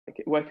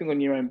like working on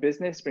your own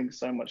business brings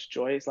so much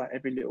joy. It's like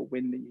every little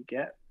win that you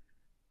get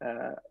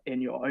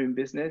in your own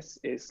business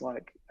is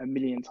like a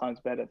million times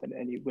better than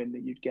any win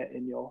that you'd get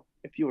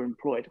if you were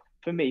employed,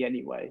 for me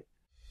anyway.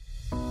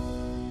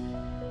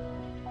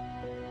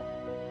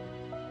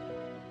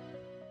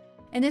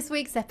 In this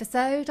week's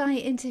episode, I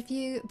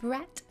interview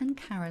Brett and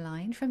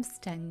Caroline from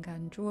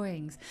Stengun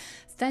Drawings.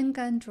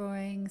 Stengun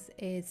Drawings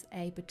is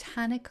a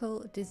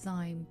botanical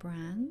design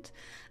brand,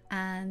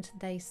 and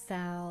they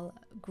sell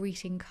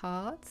greeting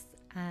cards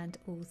and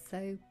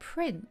also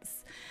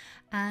prints.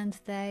 And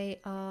they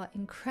are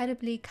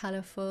incredibly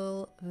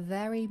colourful,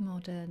 very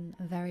modern,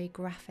 very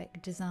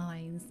graphic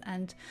designs.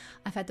 And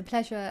I've had the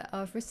pleasure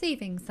of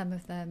receiving some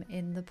of them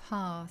in the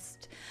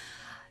past.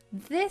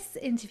 This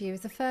interview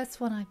is the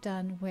first one I've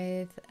done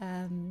with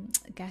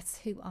guests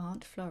who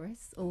aren't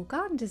florists or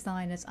garden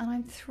designers, and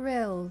I'm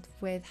thrilled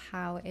with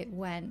how it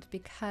went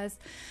because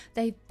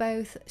they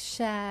both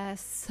share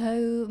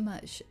so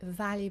much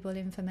valuable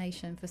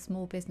information for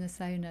small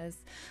business owners.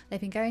 They've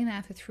been going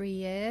now for 3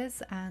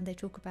 years, and they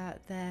talk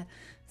about their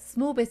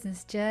small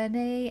business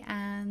journey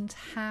and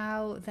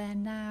how they're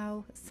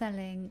now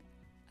selling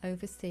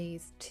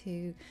overseas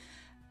to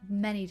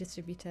many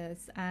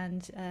distributors.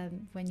 And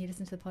when you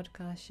listen to the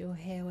podcast, you'll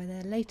hear where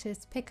their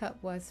latest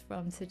pickup was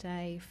from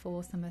today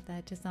for some of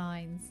their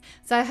designs.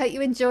 So I hope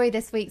you enjoy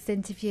this week's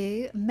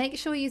interview. Make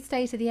sure you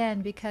stay to the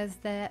end because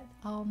there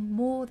are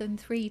more than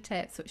 3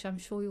 tips which I'm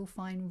sure you'll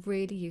find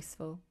really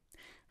useful.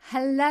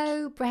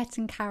 Hello, Brett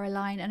and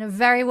Caroline, and a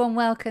very warm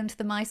welcome to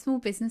the My Small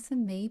Business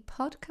and Me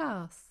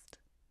podcast.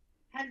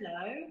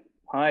 Hello.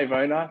 Hi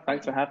Rona,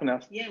 thanks for having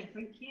us. Yeah,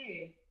 thank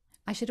you.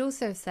 I should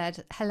also have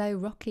said hello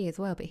Rocky as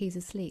well, but he's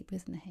asleep,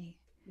 isn't he?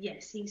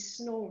 Yes, he's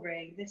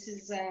snoring. This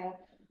is our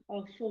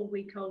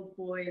 4-week-old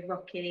boy,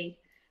 Rocky,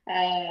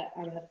 and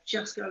I've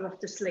just got him off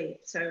to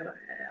sleep, so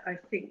I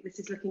think this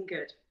is looking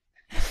good.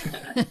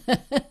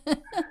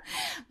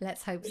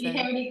 Let's hope so. If you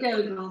hear any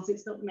gurgles,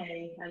 it's not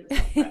me.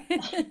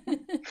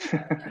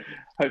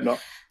 Hope not.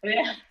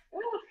 Yeah.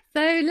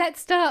 So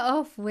let's start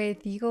off with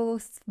your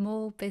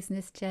small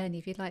business journey.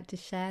 If you'd like to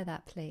share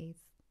that, please.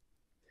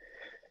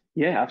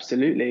 Yeah,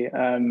 absolutely.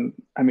 I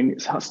mean,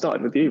 it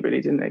started with you,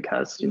 really, didn't it,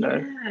 Kaz? You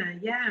know.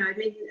 Yeah. I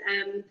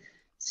mean,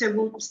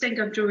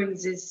 Stengun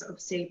Drawings is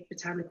obviously a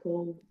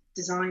botanical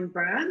design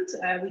brand.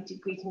 We do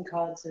greeting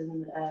cards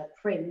and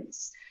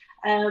prints,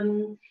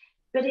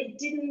 but it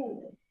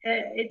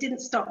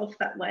didn't start off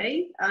that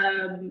way.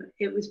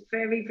 It was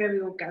very,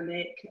 very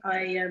organic.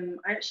 I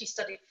actually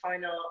studied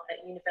fine art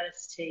at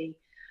university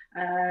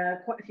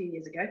quite a few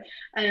years ago,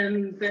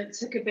 but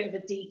took a bit of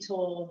a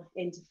detour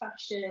into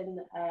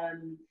fashion.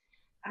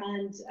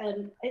 And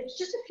it was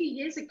just a few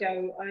years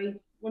ago I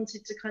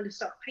wanted to kind of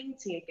start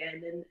painting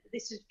again, and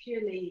this is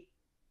purely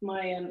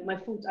my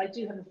I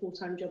do have a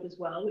full-time job as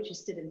well, which is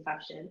still in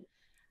fashion,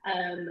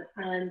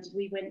 and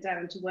we went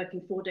down to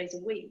working 4 days a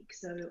week.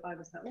 So I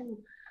was like, oh,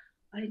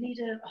 I need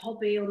a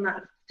hobby on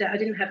that. I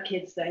didn't have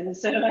kids then,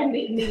 so I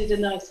needed a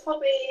nice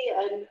hobby,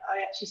 and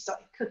I actually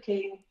started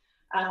cooking,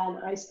 and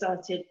I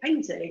started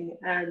painting,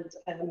 and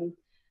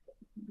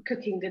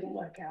cooking didn't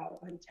work out.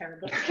 I'm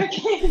terrible at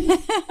cooking.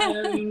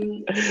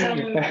 So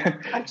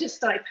I just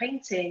started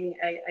painting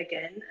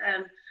again.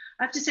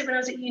 I have to say, when I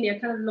was at uni, I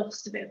kind of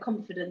lost a bit of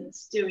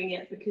confidence doing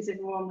it because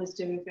everyone was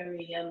doing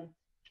very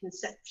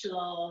conceptual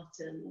art,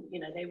 and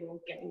they were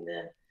all getting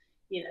the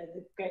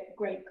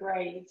great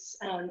grades.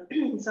 So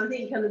I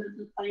think kind of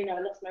I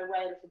lost my way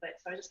a little bit.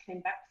 So I just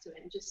came back to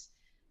it and just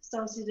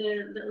started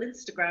a little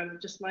Instagram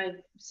of just my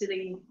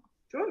silly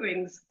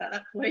drawings at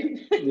that point.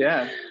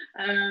 Yeah.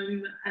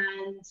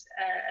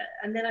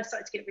 And then I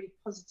started to get really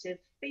positive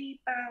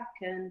feedback,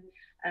 and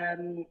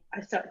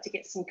I started to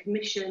get some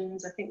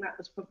commissions. I think that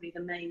was probably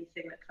the main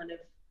thing that kind of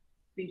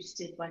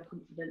boosted my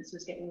confidence,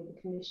 was getting all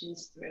the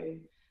commissions through.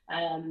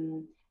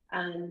 And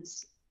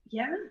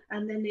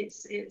then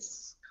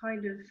it's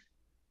kind of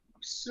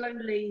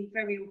slowly,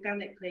 very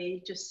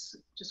organically just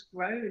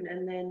grown.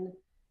 And then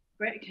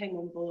Brett came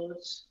on board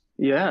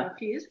a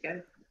few years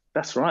ago.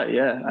 That's right,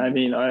 yeah. I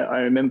mean, I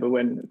remember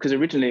because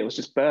originally it was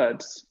just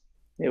birds.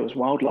 It was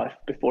wildlife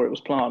before it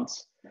was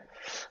plants.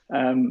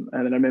 And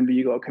then I remember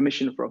you got a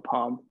commission for a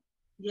palm.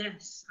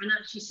 Yes, and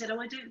actually said,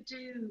 I don't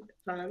do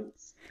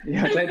plants.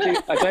 Yeah,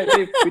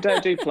 we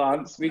don't do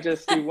plants, we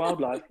just do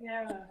wildlife.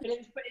 Yeah,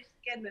 but it's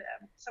again,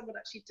 someone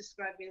actually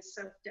described me as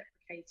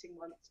self-deprecating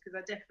once, because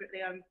I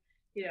definitely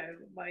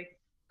my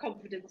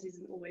confidence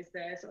isn't always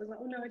there. So I was like,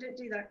 oh no, I don't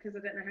do that because I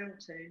don't know how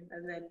to.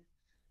 And then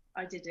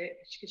I did it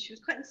because she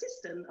was quite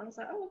insistent. I was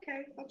like, oh,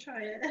 okay, I'll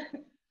try it.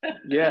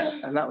 Yeah,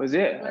 and that was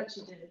it. I'm glad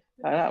she did.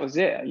 And that was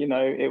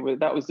it.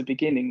 That was the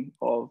beginning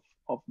of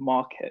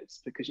markets,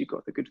 because you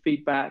got the good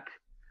feedback.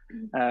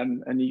 I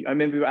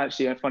remember,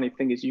 actually, a funny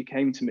thing is, you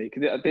came to me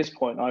because at this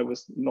point I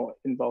was not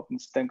involved in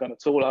Stengun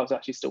at all. I was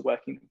actually still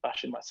working in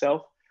fashion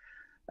myself.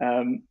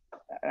 And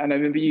I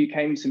remember you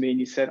came to me and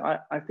you said,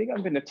 I think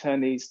I'm going to turn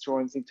these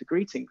drawings into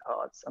greeting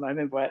cards. And I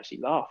remember I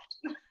actually laughed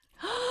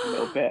a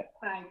little bit.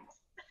 Thanks.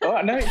 Oh,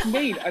 I know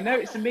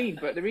it's mean,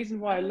 but the reason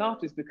why I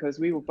laughed is because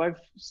we were both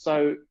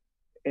so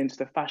into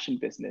the fashion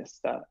business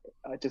that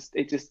I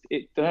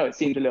don't know, it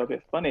seemed a little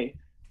bit funny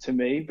to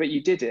me, but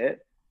you did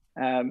it.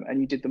 And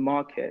you did the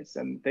markets,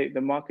 and the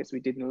markets we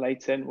did in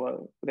Leighton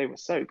were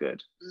so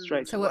good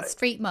straight So away. what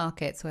street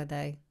markets were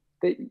they?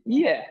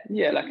 Yeah,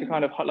 like a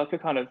kind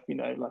of you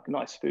know, like a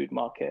nice food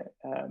market.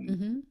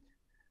 And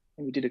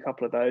we did a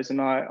couple of those,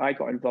 and I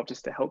got involved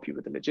just to help you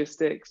with the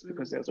logistics,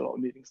 because there was a lot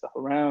of moving stuff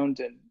around,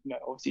 and you know,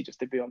 obviously just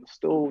to be on the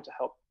stall to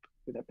help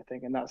with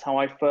everything. And that's how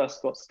I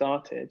first got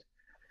started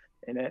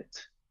in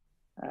it.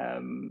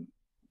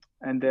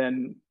 And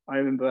then I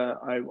remember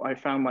I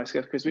found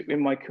myself, because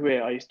in my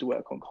career I used to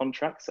work on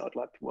contracts. So I'd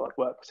work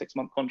a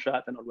 6-month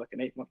contract, and I'd work an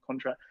 8-month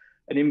contract,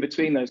 and in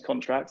between those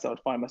contracts I'd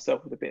find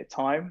myself with a bit of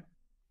time.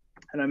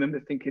 And I remember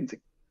thinking,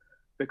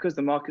 because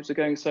the markets were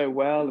going so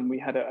well, and we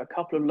had a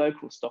couple of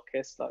local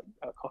stockists, like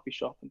a coffee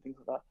shop and things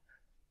like that,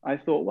 I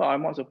thought, well, I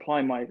might as well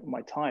apply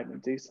my time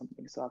and do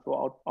something. So I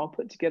thought I'll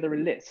put together a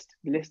list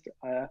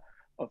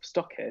of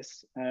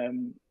stockists,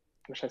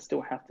 which I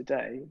still have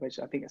today, which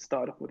I think it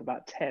started off with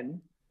about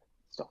 10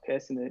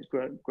 stockists, and then it's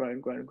grown.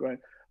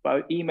 But I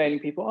was emailing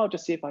people, I'll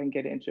just see if I can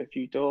get it into a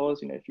few doors,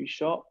 you know, a few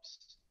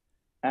shops,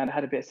 and I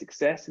had a bit of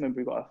success. I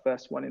remember we got our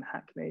first one in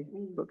Hackney,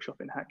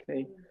 bookshop in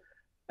Hackney,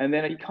 and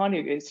then it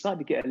started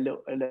to get a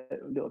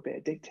little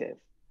bit addictive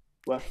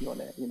working on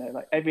it. You know,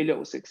 like every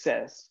little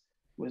success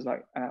was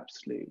like an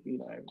absolute, you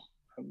know,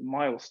 a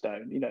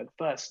milestone. You know, the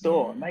first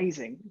store,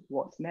 amazing.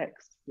 What's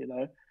next? You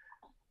know,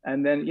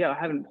 and then I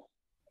haven't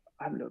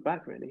looked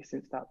back really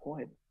since that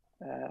point.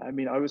 I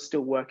mean, I was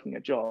still working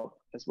a job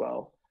as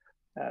well,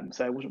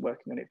 so I wasn't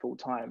working on it full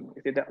time.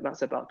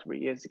 That's about 3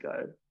 years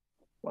ago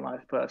when I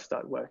first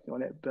started working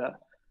on it, but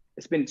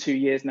it's been 2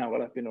 years now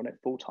when I've been on it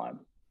full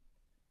time,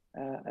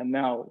 and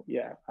now,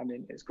 I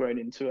mean, it's grown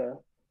into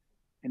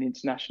an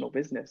international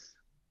business,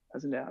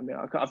 hasn't it? I mean,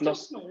 I've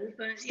lost. Small,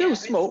 but still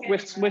small.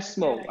 We're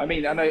small. I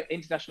mean, I know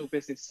international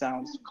business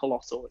sounds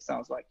colossal. It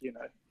sounds like, you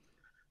know.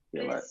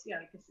 I guess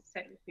it's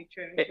technically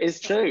true. It is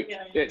true.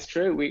 It's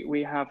true.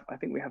 We have, I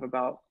think we have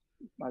about,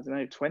 I don't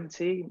know,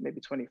 20,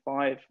 maybe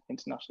 25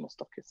 international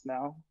stockists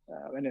now.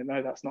 I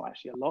know that's not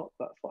actually a lot,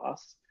 but for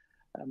us,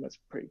 that's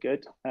pretty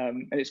good.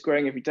 And it's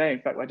growing every day. In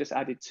fact, I just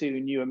added 2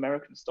 new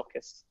American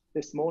stockists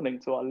this morning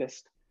to our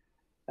list.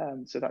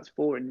 So that's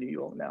 4 in New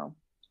York now.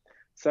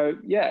 So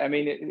I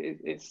mean,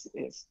 it's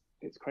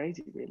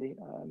crazy, really,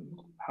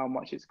 how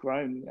much it's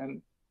grown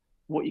and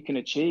what you can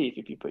achieve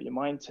if you put your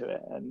mind to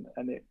it,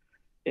 and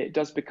it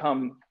does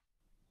become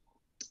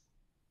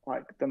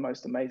like the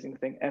most amazing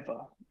thing ever.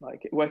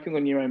 Like, working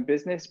on your own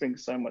business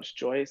brings so much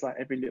joy. It's like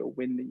every little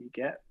win that you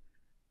get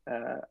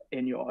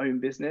in your own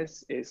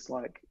business is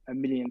like a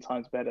million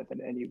times better than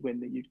any win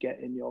that you'd get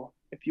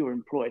if you were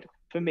employed,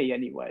 for me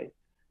anyway.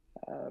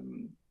 So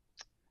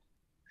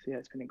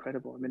it's been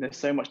incredible. I mean, there's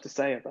so much to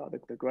say about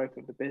the growth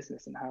of the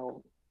business and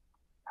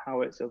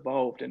how it's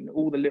evolved and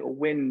all the little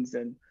wins,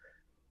 and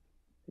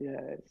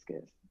it's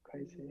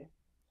crazy.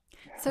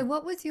 So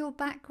what was your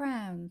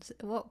background?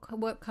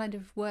 What kind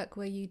of work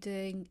were you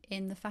doing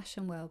in the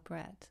fashion world,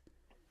 Brett?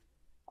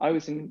 I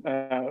was in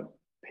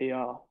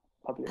PR,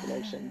 public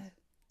relations.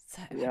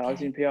 Okay. I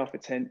was in PR for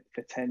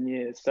 10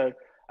 years. So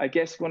I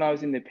guess when I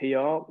was in the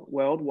PR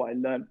world, what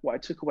I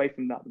took away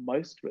from that the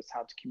most was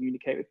how to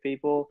communicate with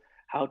people,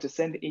 how to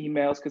send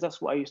emails, because that's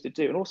what I used to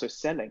do, and also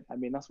selling. I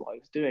mean, that's what I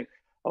was doing.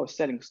 I was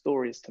selling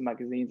stories to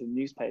magazines and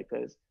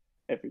newspapers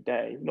every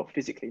day, not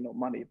physically, not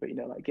money, but, you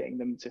know, like getting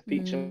them to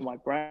feature my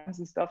brands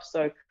and stuff.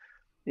 So,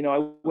 you know, I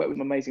worked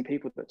with amazing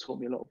people that taught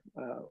me a lot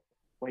of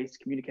ways to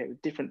communicate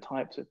with different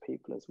types of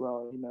people as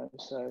well, you know.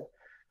 So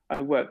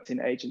I worked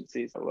in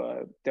agencies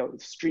that dealt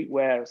with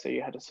streetwear, so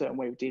you had a certain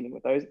way of dealing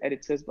with those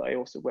editors, but I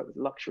also worked with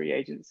luxury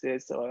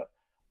agencies, so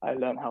I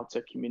learned how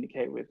to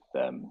communicate with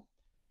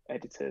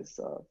editors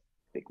of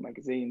big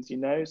magazines, you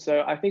know.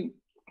 So I think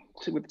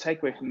with the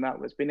takeaway from that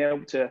was being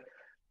able to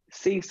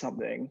see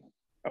something,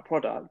 a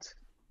product,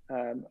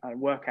 and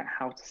work out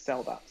how to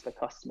sell that to the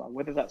customer,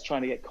 whether that's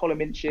trying to get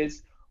column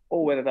inches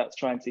or whether that's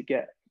trying to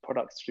get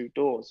products through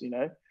doors, you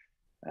know.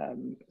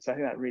 So I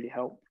think that really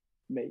helped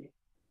me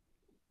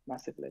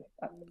massively.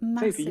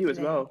 Same for you as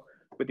well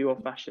with your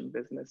fashion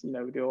business, you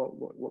know, with your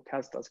what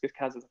Kaz does, because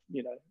Kaz is,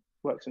 you know,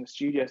 works in a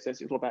studio, so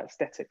it's all about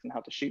aesthetics and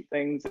how to shoot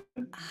things.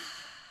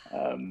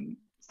 And,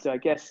 so I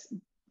guess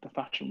the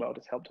fashion world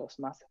has helped us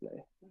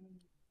massively.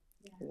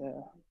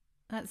 Yeah.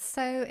 That's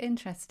so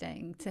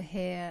interesting to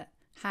hear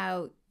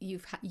how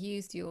you've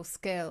used your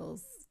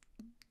skills,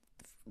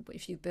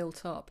 which you've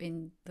built up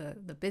in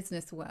the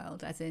business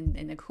world, as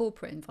in a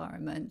corporate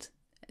environment,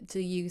 to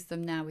use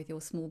them now with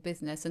your small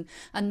business.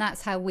 And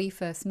that's how we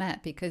first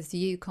met, because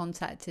you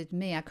contacted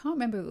me. I can't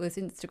remember if it was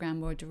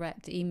Instagram or a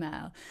direct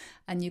email,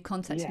 and you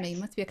contacted me, it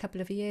must be a couple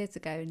of years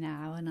ago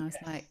now, and I was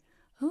like,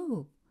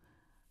 oh,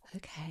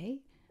 okay.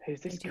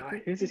 Who's this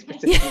guy? Who's this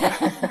particular?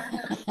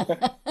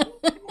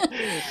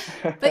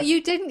 But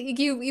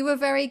you were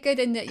very good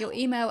in that. Your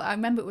email, I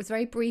remember, it was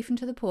very brief and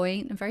to the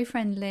point and very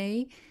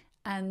friendly,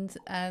 and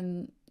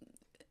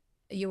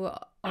you were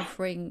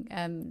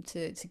offering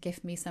to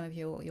gift me some of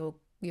your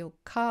your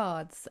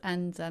cards,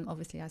 and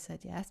obviously I said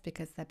yes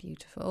because they're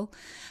beautiful.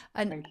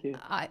 And thank you.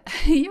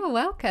 You're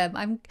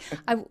welcome.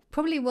 I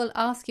probably will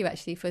ask you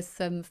actually for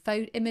some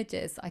photo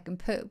images I can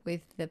put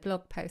with the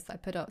blog posts I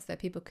put up so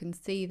people can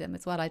see them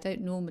as well. I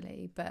don't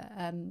normally, but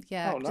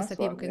yeah, just so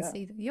people can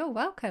see them. You're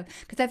welcome,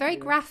 because they're very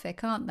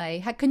graphic, aren't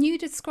they? Can you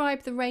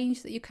describe the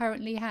range that you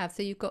currently have?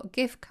 So you've got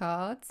gift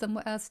cards, and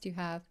what else do you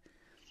have?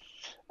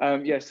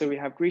 Yeah, so we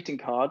have greeting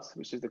cards,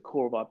 which is the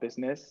core of our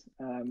business.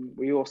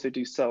 We also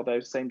do sell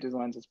those same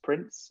designs as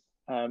prints,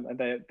 and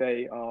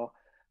they are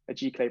a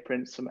Giclee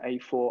prints from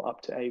A4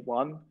 up to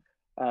A1.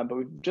 But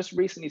we've just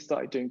recently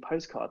started doing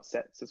postcard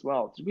sets as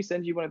well. Did we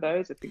send you one of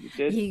those? I think we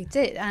did. You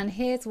did, and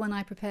here's one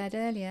I prepared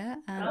earlier.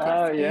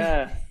 Oh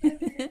yeah,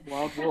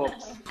 Wild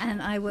Walks. And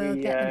I will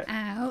get them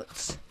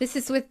out. This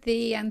is with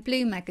the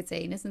Bloom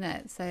magazine, isn't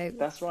it? So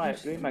that's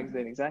right, Bloom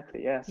magazine,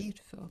 exactly. Yes.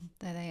 Beautiful.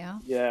 There they are.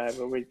 Yeah,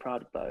 we're really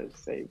proud of those.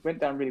 They went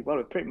down really well.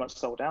 We're pretty much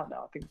sold out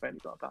now. I think we've only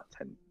got about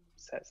 10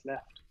 sets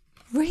left.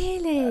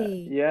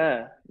 Really?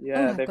 Yeah.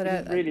 They've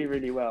been really,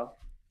 really well.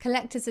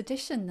 Collector's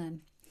edition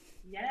then.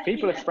 Yeah,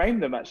 people have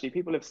framed them, actually.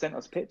 People have sent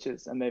us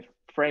pictures and they've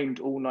framed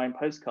all 9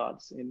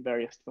 postcards in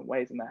various different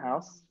ways in their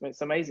house.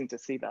 It's amazing to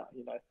see that,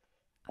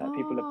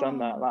 people have done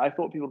that. Like, I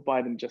thought people would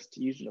buy them just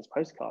to use them as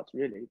postcards,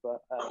 really,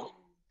 but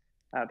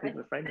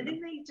people have framed them. I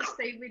think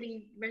they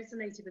really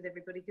resonated with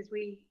everybody because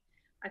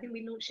I think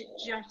we launched it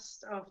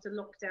just after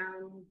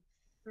lockdown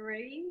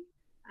 3,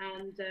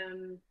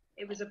 and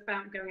it was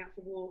about going out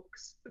for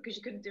walks because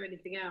you couldn't do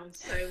anything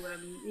else. So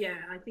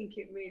I think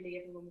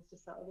everyone was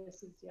just like, oh,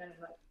 this is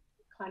like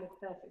kind of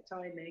perfect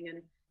timing,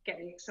 and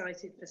getting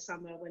excited for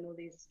summer when all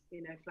these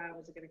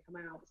flowers are going to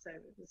come out. So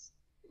it was,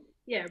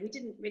 we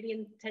didn't really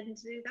intend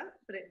to do that,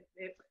 but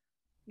it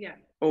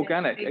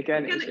organic.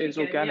 It's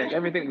organic. Yeah.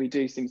 Everything we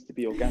do seems to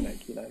be organic.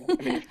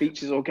 I mean, it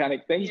features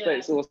organic things, but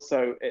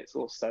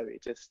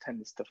it just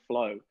tends to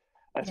flow,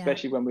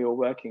 especially when we were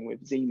working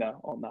with Zena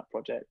on that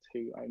project,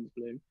 who owns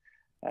Bloom.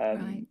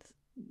 Right.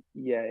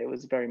 Yeah, it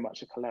was very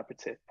much a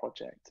collaborative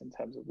project in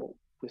terms of what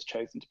was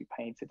chosen to be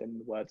painted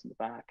and the words in the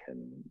back,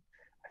 and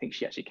I think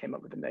she actually came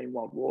up with the name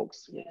Wild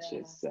Walks, which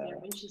is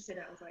when she said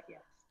it, I was like,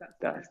 yes,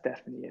 that's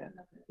definitely it.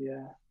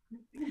 Yeah.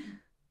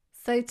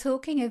 So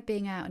talking of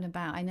being out and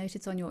about, I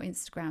noticed on your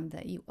Instagram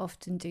that you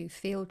often do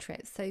field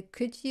trips. So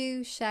could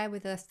you share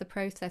with us the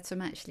process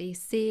from actually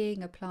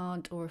seeing a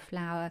plant or a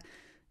flower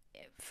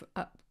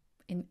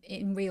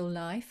in real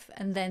life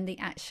and then the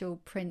actual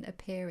print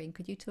appearing?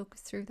 Could you talk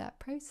us through that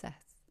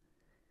process?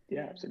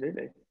 Yeah,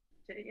 absolutely.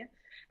 Yeah.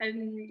 I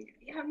mean,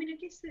 I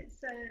guess it's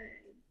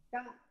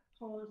that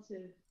part of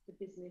the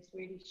business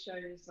really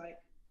shows like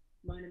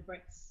mine and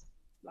Brett's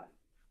like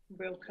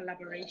real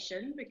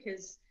collaboration,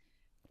 because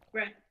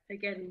Brett,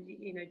 again,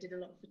 did a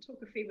lot of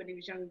photography when he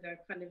was younger,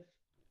 kind of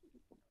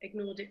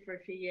ignored it for a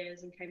few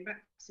years and came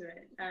back to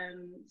it.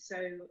 So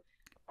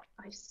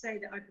I say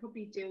that I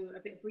probably do a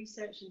bit of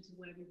research into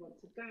where we want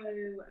to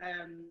go.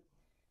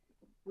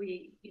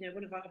 We,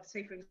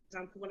 for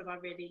example, one of our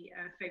really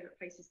favourite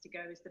places to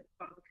go is the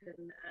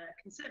Barbican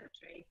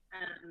Conservatory.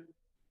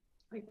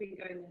 I've been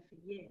going there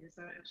for years.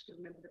 I actually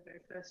remember the very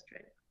first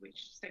trip,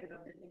 which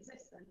Stengun didn't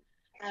exist then.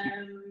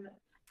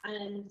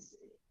 And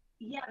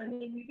yeah, I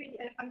mean,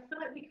 I feel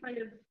like we kind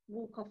of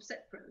walk off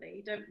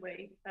separately, don't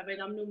we? I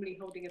mean, I'm normally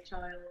holding a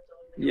child.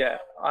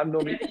 I'm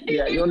normally,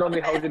 you're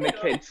normally holding the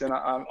kids, and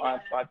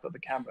I've got the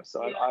camera,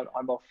 so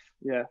I'm off.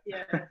 Yeah.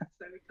 Yeah,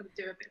 so we kind of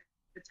do a bit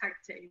of a tag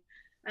team.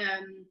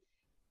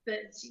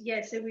 But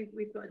yeah, so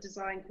we've got a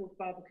design called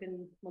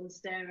Barbican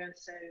Monstera,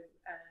 so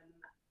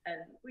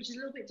which is a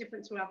little bit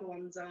different to other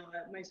ones.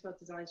 Most of our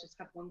designs just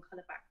have one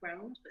colour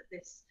background, but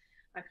this,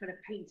 I kind of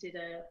painted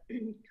a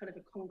kind of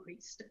a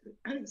concrete stone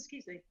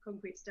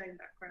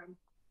background.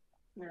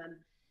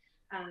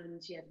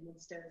 And the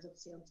Monstera is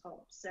obviously on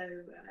top. So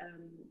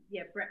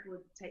Brett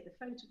would take the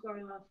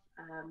photograph.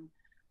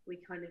 We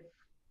kind of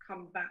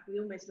come back. We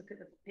almost look at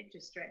the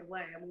pictures straight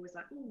away. I'm always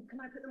like, oh, can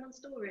I put them on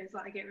stories?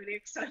 Like, I get really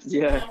excited.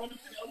 Yeah. I want to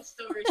put it on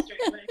stories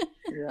straight away.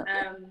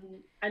 Yeah.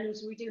 And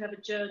also we do have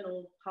a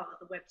journal part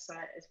of the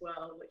website as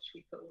well, which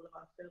we put all of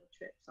our field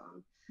trips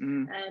on.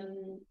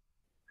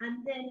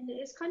 And then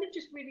it's kind of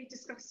just really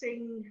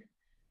discussing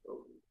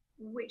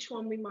which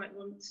one we might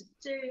want to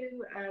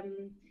do.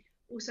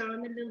 Also,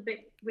 I'm a little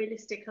bit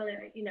realistic.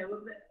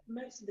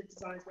 Most of the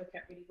designs work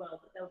out really well,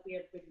 but there'll be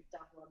a really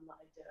dumb one that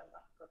I do. I'm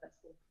like, God, that's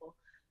awful.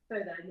 Throw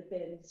that in the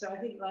bin. So I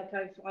think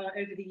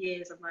over the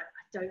years, I'm like,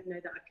 I don't know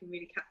that I can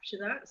really capture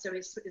that. So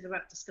it's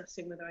about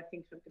discussing whether I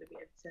think I'm going to be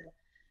able to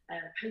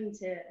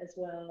paint it as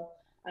well.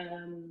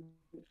 And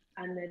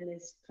then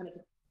there's kind of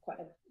quite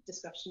a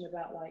discussion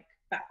about like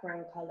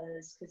background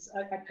colours, because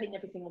I paint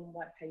everything on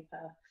white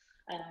paper,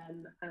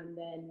 and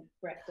then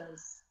Brett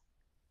does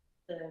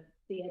the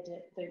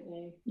edit, don't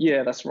you?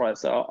 Yeah, that's right.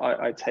 So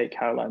I take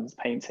Caroline's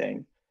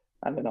painting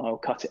and then I'll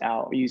cut it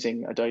out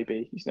using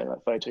Adobe,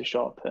 like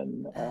Photoshop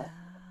and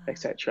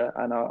etc.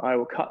 And I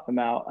will cut them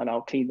out and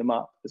I'll clean them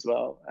up as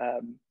well.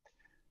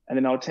 And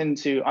then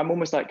I'm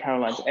almost like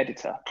Caroline's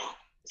editor.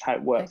 That's how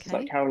it works. Okay. It's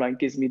like Caroline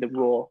gives me the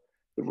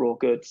raw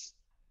goods,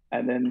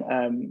 And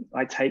then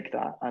I take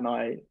that and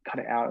I cut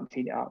it out and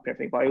clean it up and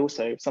everything. But I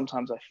also,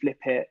 sometimes I flip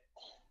it,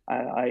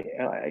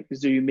 I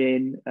zoom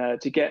in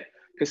to get,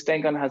 because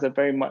Stengun has a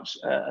very much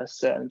a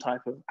certain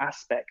type of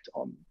aspect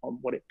on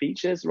what it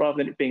features, rather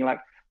than it being like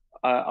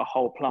a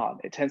whole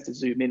plant. It tends to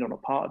zoom in on a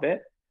part of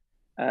it.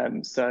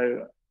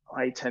 So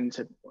I tend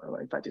to, well,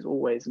 in fact, it's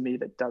always me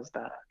that does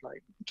that,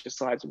 like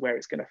decides where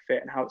it's going to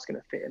fit and how it's going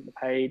to fit in the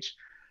page.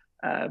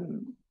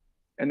 And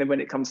then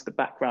when it comes to the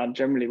background,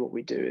 generally what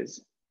we do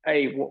is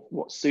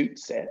what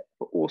suits it,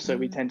 but also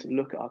we tend to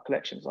look at our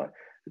collections. Like,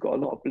 we've got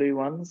a lot of blue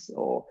ones,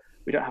 or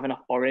we don't have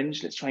enough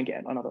orange, let's try and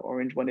get another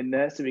orange one in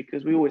there. So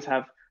because we always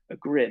have a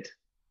grid,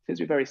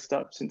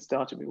 since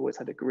started, we've always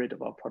had a grid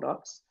of our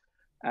products,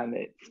 and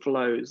it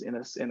flows in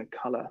a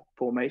color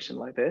formation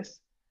like this.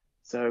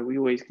 So we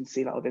always can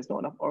see like, oh, there's not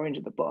enough orange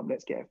at the bottom,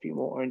 let's get a few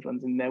more orange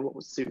ones in there. What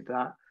would suit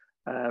that?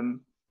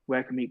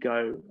 Where can we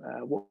go?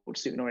 What would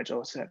suit an orange?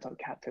 Oh, select our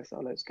cactus.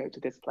 Oh, let's go to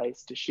this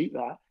place to shoot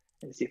that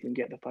and see if we can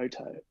get the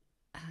photo.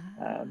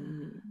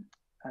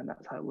 And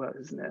that's how it works,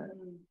 isn't it?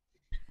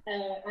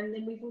 And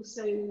then we've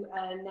also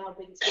now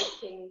been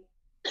taking,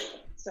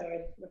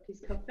 sorry,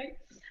 Rocky's coughing.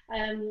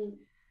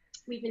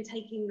 We've been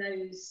taking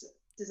those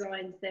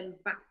designs then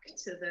back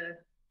to the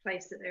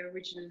place that they were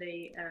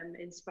originally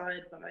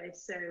inspired by.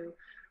 So,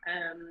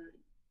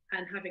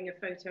 and having a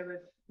photo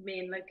of me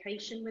in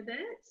location with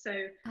it.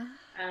 So,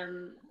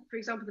 for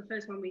example, the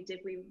first one we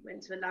did, we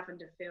went to a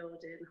lavender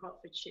field in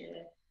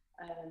Hertfordshire,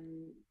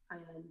 and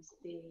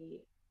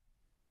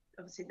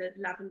obviously the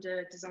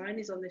lavender design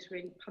is on this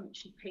really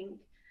punchy pink.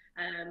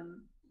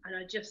 And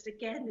I just,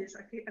 again,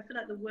 I feel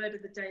like the word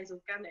of the day is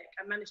organic.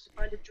 I managed to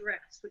find a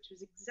dress which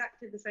was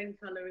exactly the same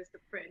colour as the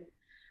print.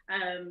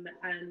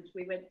 And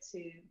we went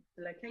to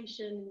the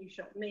location, and you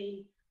shot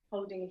me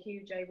holding a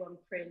huge A1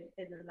 print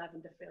in the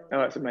lavender field. Oh,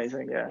 that's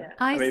amazing, yeah.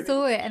 I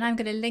saw it, and I'm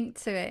going to link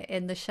to it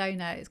in the show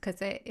notes because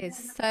it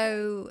is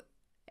so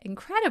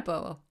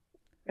incredible.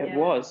 It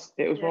was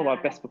one of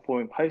our best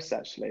performing posts,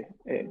 actually.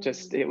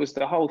 It was,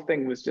 the whole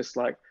thing was just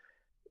like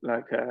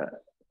a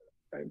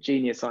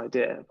genius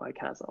idea by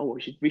Kaz. Oh,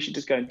 we should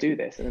just go and do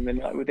this. And then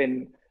like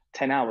within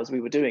 10 hours we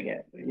were doing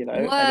it, you know.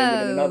 Whoa.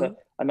 And then within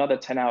another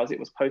 10 hours it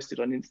was posted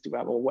on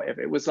Instagram or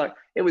whatever. It was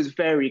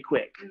very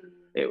quick.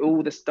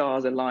 All the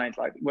stars aligned.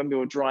 Like when we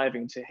were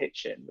driving to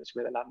Hitchin, which is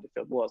where the lavender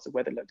field was, the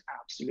weather looked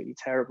absolutely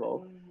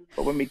terrible.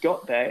 But when we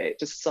got there, it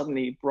just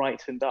suddenly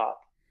brightened up.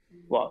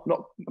 Well,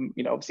 not,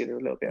 you know, obviously there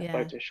was a little bit of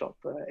Photoshop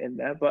in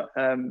there, but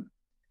and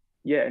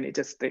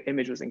the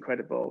image was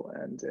incredible,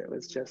 and it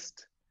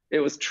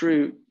was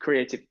true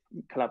creative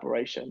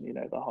collaboration, you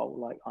know, the whole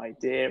like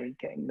idea and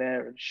getting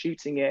there and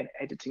shooting it, and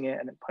editing it,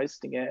 and then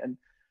posting it. And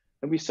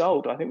we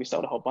sold a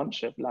whole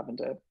bunch of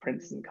lavender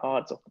prints and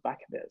cards off the back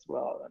of it as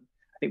well. And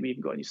I think we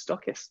even got a new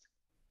stockist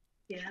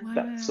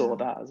that saw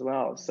that as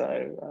well.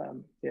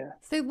 So,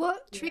 So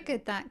what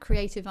triggered that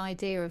creative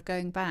idea of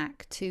going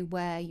back to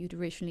where you'd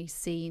originally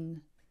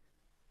seen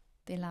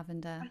the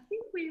lavender? I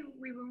think we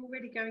were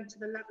already going to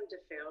the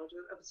lavender field.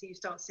 Obviously, you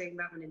start seeing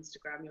that on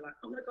Instagram. You're like,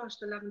 oh my gosh,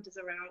 the lavenders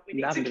are out. We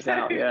need to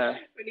go.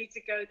 We need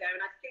to go there.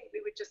 And I think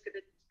we were just going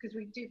to, because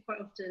we do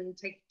quite often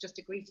take just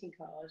a greeting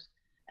card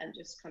and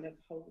just kind of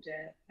hold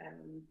it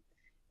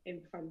in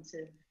front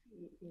of,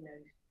 you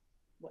know,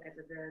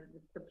 whatever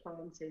the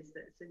plant is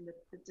that's in the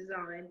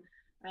design.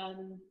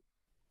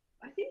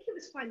 I think it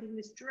was finding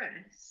this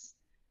dress.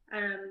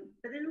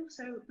 But then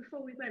also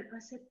before we went, I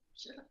said,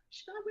 should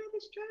I wear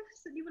this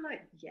dress? And you were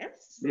like,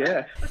 yes.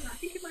 Yeah. I was like, I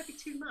think it might be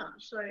too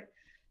much. Like,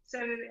 so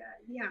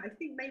I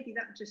think maybe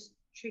that just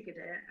triggered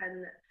it.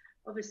 And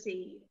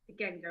obviously,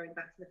 again, going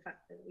back to the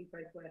fact that we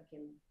both work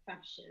in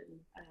fashion,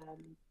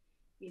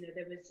 you know,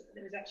 there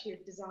was actually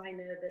a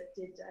designer that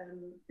did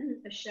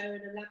a show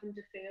in a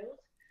lavender field.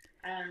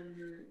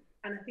 And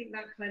I think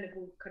that kind of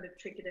all kind of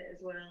triggered it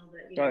as well.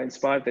 That, you know,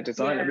 inspired the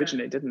design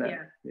originally, didn't it?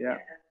 Yeah.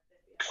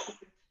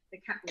 The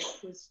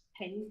catwalk was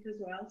pink as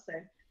well. So,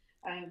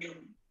 I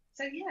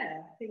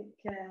think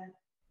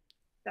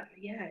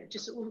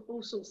just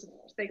all sorts of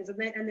things. And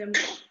then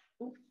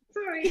oh,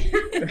 sorry.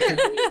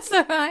 That's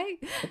all right.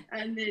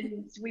 And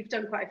then we've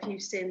done quite a few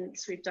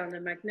since. We've done a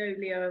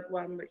magnolia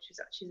one, which was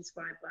actually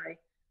inspired by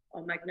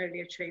our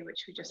magnolia tree,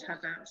 which we just have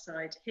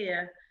outside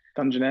here.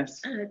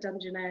 Dungeness.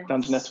 Dungeness.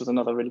 Dungeness was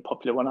another really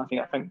popular one. I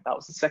think that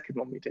was the second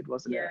one we did,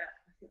 wasn't it? Yeah,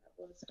 I think that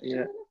was.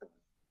 Yeah.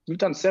 We've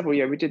done several.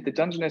 Yeah, we did the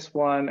Dungeness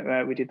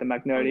one. We did the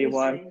magnolia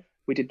one.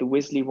 We did the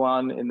Wisley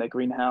one in the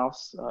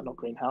greenhouse,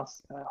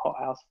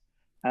 hothouse.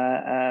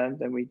 And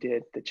then we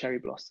did the cherry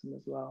blossom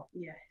as well.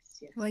 Yes.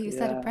 Well, you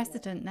set a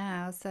precedent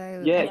now,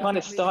 so yeah, it kind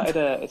of started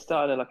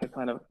like a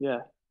kind of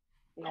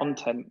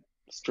content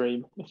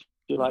stream, if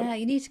you like. Yeah,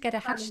 you need to get a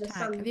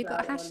hashtag. Have you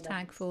got a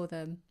hashtag for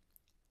them?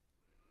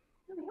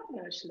 No, we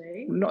haven't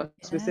actually. Not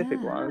a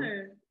specific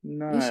one.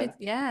 No. You should.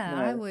 Yeah,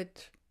 no. I would.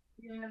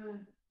 Yeah.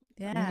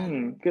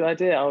 Good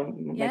idea. I'll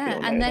make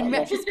it and then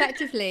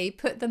retrospectively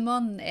put them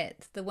on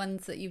the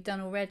ones that you've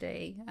done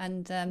already,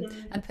 and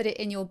put it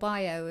in your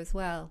bio as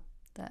well.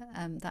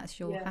 That's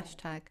your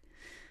hashtag.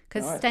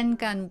 Because Nice.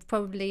 Stengun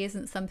probably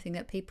isn't something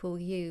that people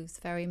use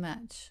very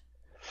much.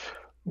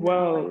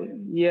 Well,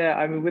 yeah,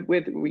 I mean,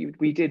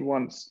 we did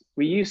once.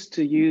 We used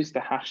to use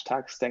the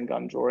hashtag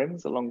Stengun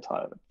Drawings for a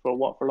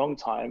long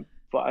time,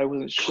 but I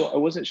wasn't sure. I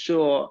wasn't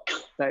sure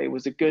that it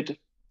was a good,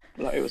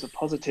 like it was a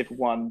positive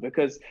one,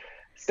 because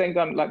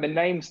Stengun, like the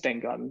name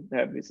Stengun,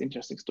 it's an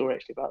interesting story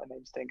actually about the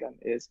name Stengun.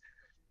 Is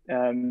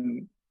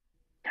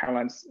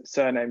Caroline's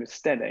surname is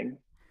Stenning,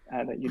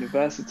 and at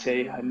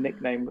university her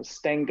nickname was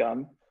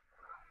Stengun.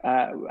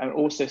 And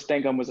also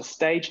Stengun was a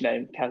stage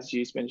name Kaz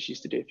used when she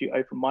used to do a few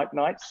open mic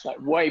nights, like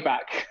way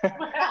back,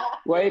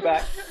 way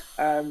back.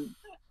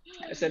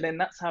 So then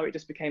that's how it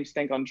just became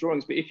Stengun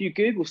Drawings. But if you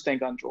Google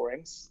Stengun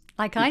Drawings,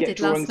 Like you I get did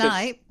last drawings of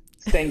night.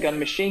 Stengun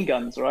machine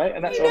guns, right?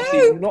 And that's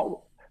obviously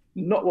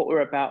not what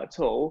we're about at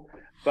all.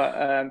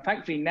 But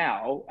thankfully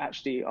now,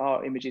 actually,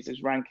 our images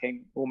is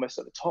ranking almost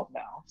at the top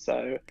now.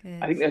 So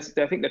Good. I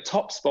think the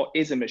top spot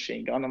is a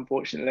machine gun,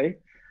 unfortunately,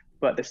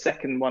 but the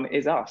second one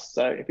is us.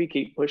 So if we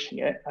keep pushing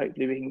it,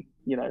 hopefully we can,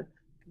 you know,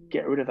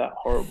 get rid of that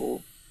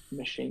horrible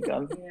machine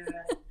gun.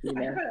 Yeah, You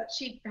know? I've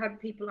actually had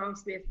people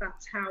ask me if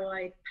that's how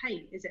I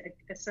paint. Is it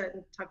a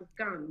certain type of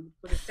gun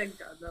with a Sten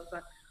gun? And I was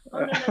like,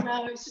 oh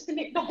no, it's just a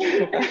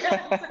nickname.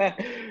 I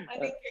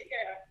think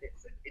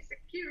it's a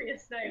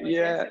curious name. I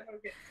guess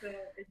everyone gets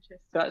interested.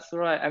 That's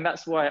right, and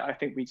that's why I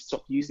think we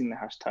stopped using the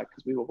hashtag,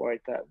 because we were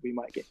worried that we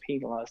might get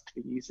penalised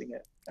for using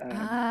it.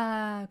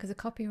 Because of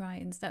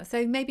copyright and stuff.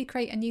 So maybe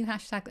create a new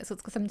hashtag that's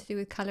got something to do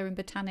with colour and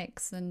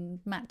botanics and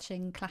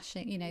matching,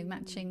 clashing. You know,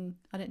 matching.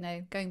 I don't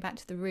know, going back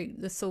to the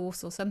root, the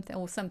source, or something.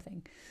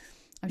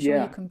 I'm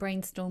sure you can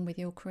brainstorm with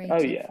your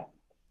creative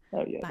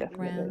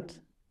background.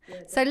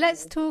 Definitely. So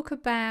let's talk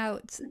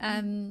about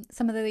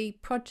some of the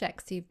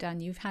projects you've done.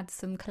 You've had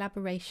some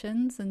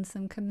collaborations and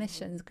some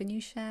commissions. Can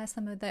you share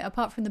some of the,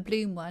 apart from the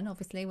Bloom one,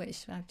 obviously,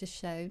 which I've just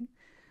shown?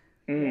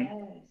 Yes,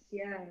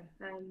 yeah.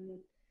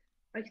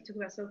 I can talk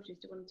about Selfridges.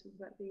 Do you want to talk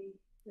about the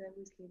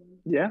Giclee one?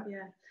 Yeah.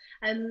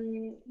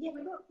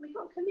 We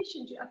got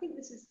commissioned. I think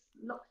this is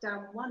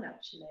lockdown 1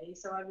 actually.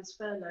 So I was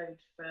furloughed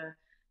for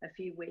a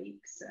few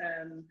weeks,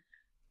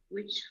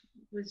 which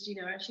was, you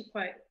know, actually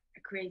quite a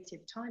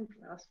creative time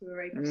for us. We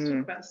were able to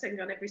talk about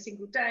Stengun every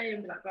single day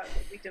and be like, right, what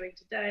are we doing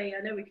today?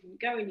 I know we couldn't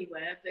go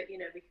anywhere, but you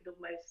know, we could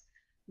almost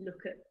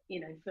look at,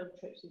 you know, film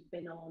trips we've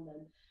been on.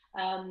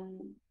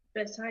 And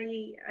but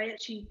I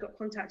actually got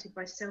contacted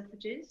by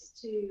Selfridges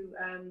to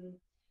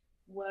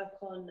work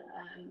on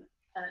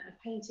a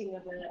painting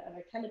of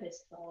a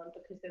cannabis plant,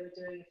 because they were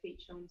doing a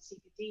feature on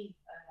CBD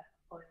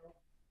oil.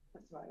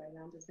 That's the right way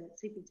around, isn't it?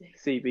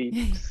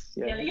 CBD.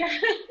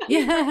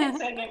 Yeah.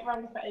 Saying it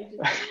wrong for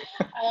ages.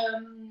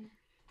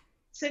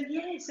 So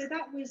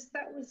that was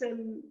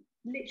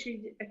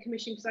literally a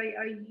commission, because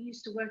I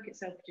used to work at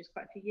Selfridges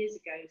quite a few years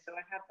ago. So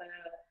I have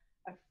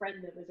a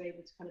friend that was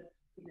able to kind of,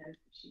 you know,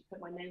 she put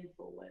my name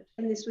forward.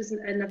 And this was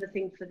another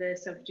thing for the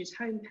Selfridges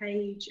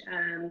homepage.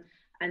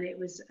 And it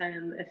was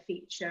a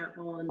feature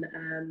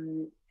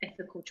on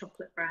ethical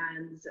chocolate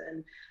brands.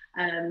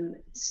 And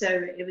so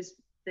it was,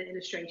 the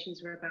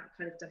illustrations were about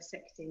kind of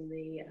dissecting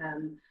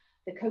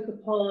the cocoa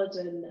pod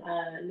and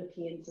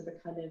looking into the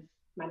kind of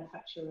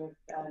manufacture of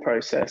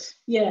process.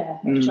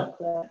 Of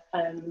chocolate.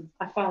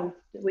 I found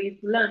that we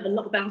learned a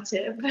lot about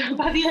it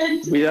by the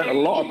end. We learned a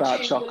lot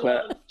about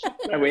chocolate.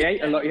 And we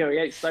ate a lot. Yeah, we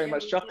ate so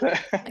much chocolate.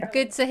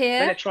 Good to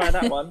hear. Better try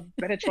that one.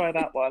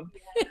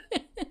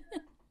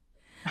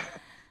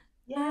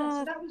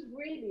 So that was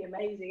really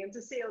amazing, and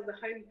to see on the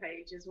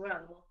homepage as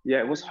well. Yeah,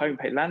 it was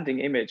homepage landing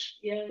image.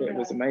 It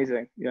was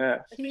amazing. Yeah.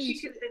 For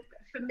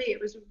me,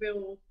 it was a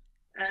real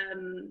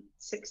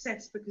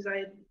success, because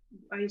I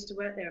used to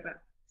work there about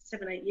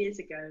 7-8 years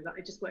ago. Like,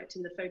 I just worked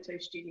in the photo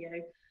studio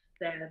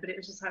there, but it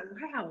was just like,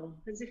 wow,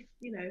 as if,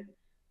 you know,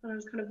 when I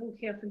was kind of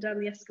walking up and down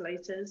the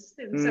escalators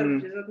in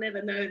Selfridges, I'd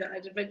never know that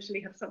I'd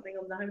eventually have something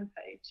on the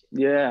homepage.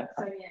 Yeah.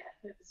 So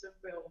it was a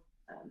real.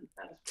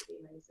 That was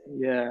pretty amazing.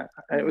 Yeah,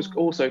 and it was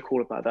also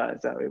cool about that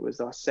is that it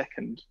was our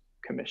second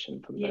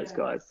commission from those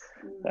guys.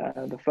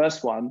 The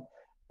first one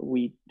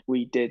we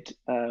did,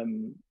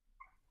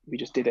 we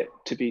just did it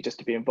to be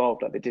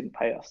involved. Like, they didn't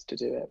pay us to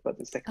do it, but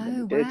the second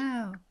one we did.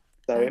 Wow.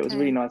 So it was a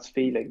really nice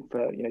feeling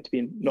for, you know, to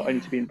be not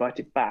only to be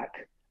invited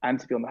back and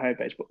to be on the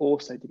homepage, but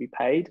also to be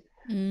paid.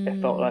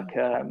 It felt like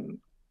a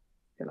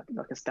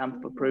stamp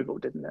of approval,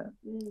 didn't it?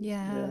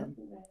 Yeah.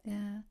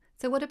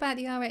 So what about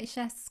the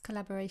RHS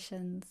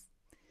collaborations?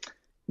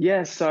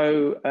 Yeah,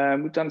 so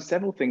we've done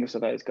several things for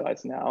those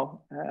guys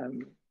now.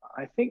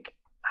 I think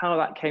how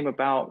that came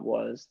about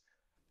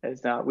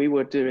is that we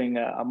were doing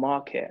a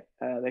market.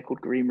 They're called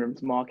Green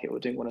Rooms Market. We're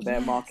doing one of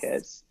their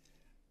markets,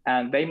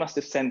 and they must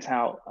have sent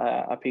out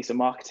a piece of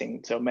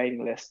marketing to a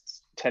mailing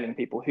list telling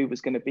people who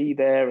was going to be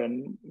there,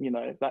 and you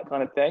know, that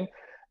kind of thing.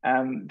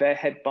 Their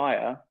head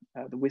buyer,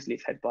 the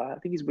Weasley's head buyer, I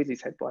think he's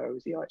Weasley's head buyer, or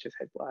was the Archer's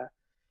head buyer.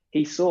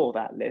 He saw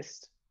that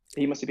list.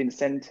 He must have been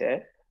sent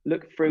it,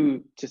 looked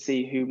through to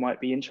see who might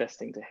be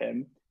interesting to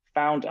him,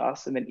 found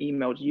us, and then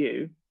emailed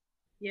you.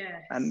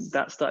 Yes. And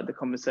that started the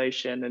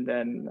conversation. And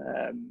then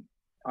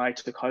I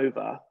took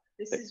over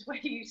This is where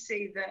you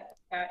see that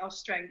our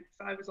strength.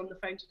 I was on the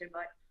phone to him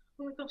like,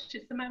 oh my gosh,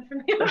 it's the man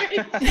from the orange.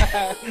 And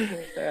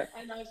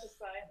I was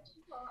just like,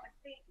 well, I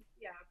think,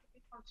 I'll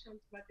probably pass you on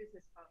to my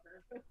business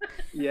partner.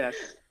 Yes,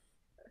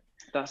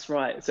 that's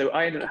right. So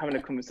I ended up having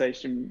a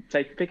conversation,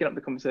 picking up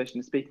the conversation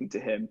and speaking to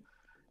him.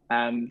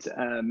 And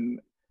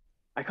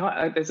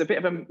there's a bit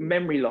of a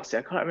memory loss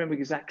here. I can't remember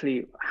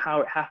exactly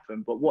how it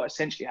happened, but what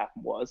essentially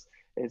happened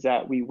is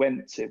that we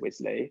went to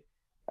Giclee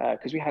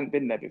because we hadn't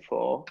been there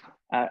before.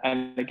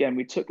 And again,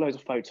 we took loads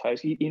of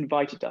photos. He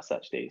invited us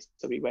actually.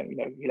 So we went, he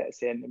let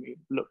us in and we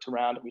looked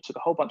around and we took a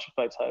whole bunch of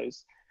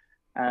photos,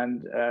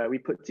 and we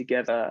put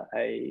together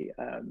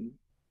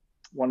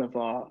one of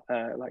our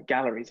like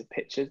galleries of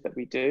pictures that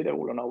we do. They're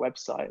all on our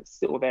website. It's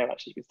still there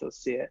actually, you can still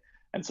see it.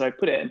 And so I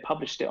put it and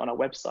published it on our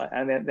website,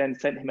 and then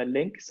sent him a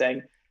link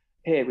saying,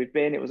 here, we've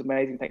been, it was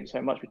amazing, thank you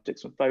so much. We took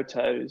some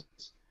photos.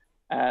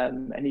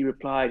 And he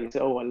replied, he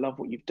said, oh, I love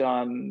what you've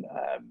done.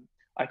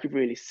 I could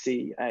really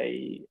see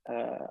a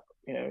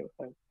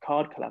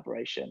card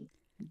collaboration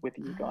with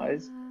you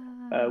guys.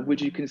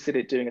 Would you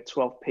consider doing a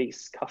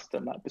 12-piece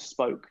custom, like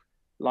bespoke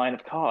line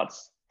of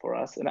cards for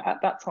us? And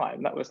at that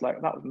time, that was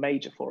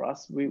major for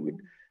us.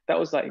 That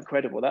was like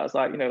incredible. That was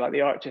like, like the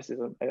RHS is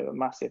a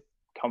massive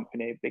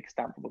company, big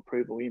stamp of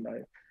approval,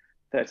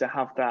 to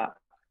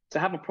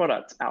have a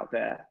product out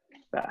there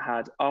that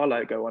had our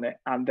logo on it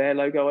and their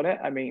logo on it.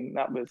 I mean,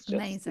 that was just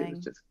amazing. It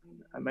was just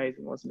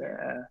amazing, wasn't it?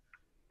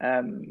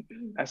 And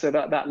so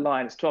that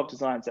line is 12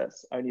 designs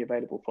that's only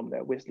available from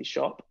their Giclee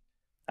shop,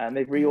 and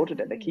they've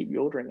reordered it. They keep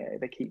reordering it.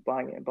 They keep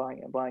buying it and buying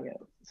it and buying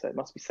it. So it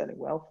must be selling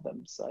well for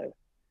them. So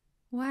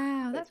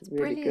wow, that's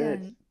really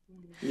brilliant. Good.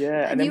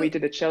 Yeah, and then we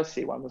did a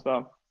Chelsea one as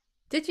well.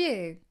 Did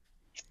you?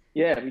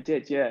 Yeah, we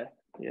did. Yeah.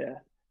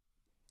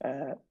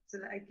 So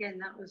again,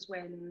 that was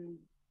when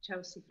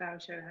Chelsea Flower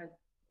Show had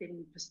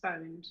been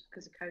postponed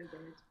because of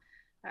COVID.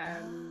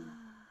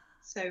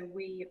 So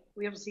we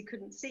obviously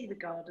couldn't see the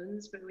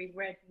gardens, but we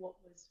read what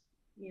was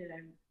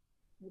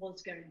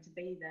going to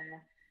be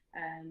there.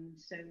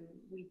 So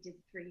we did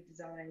 3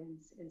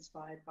 designs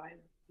inspired by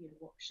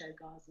what show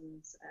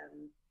gardens.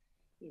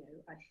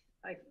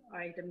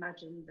 I'd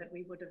imagined that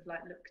we would have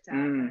looked at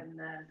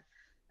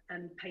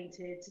and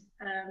painted.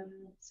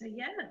 So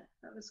yeah,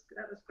 that was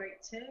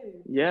great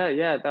too. Yeah,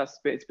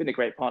 it's been a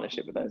great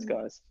partnership with those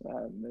guys.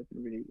 They've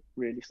been really,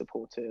 really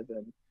supportive,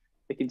 and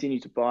they continue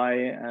to buy,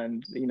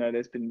 and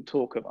there's been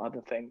talk of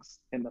other things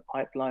in the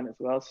pipeline as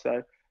well.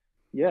 So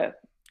yeah,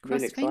 cross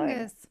really exciting.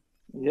 Fingers.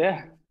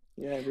 Yeah,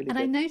 really and good.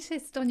 I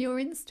noticed on your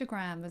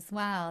Instagram as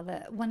well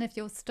that one of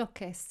your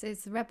stockists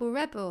is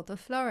Rebel, the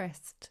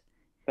florist.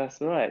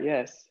 That's right,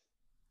 yes.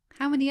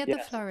 How many other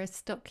florists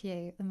stock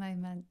you at the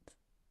moment?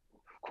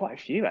 Quite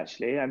a few,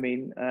 actually. I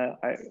mean,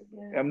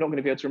 I'm not going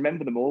to be able to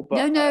remember them all,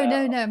 but no,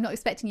 I'm not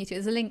expecting you to.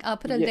 There's a link. I'll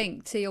put a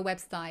link to your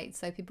website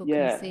so people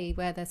can see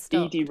where they're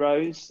stocked. Edie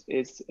Rose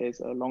is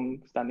a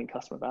long-standing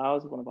customer of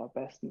ours, one of our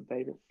best and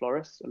favorite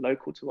florists,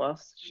 local to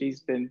us. She's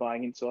been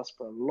buying into us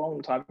for a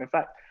long time. In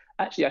fact,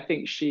 actually, I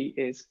think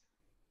she's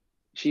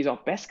our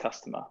best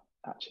customer.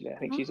 Actually, I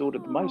think she's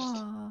ordered the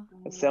most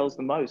and sells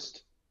the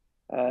most.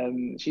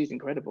 She's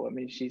incredible. I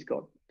mean, she's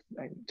got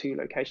 3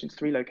 locations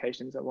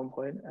at one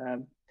point.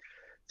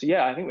 So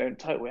yeah, I think in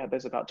total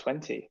there's about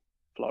 20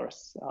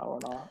 florists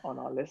on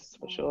our list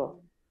for sure.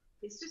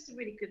 It's just a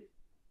really good,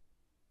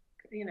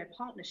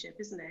 partnership,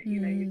 isn't it?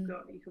 You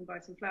can buy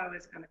some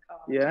flowers and a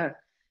card.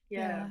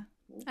 Yeah.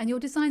 And your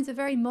designs are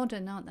very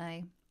modern, aren't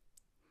they?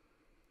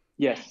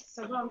 Yes.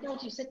 So I'm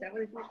glad you said that.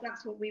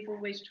 That's what we've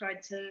always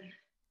tried to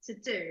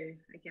do,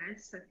 I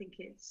guess. I think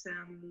it's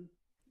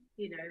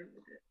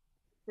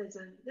there's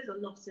a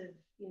lot of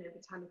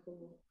botanical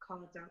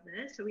cards out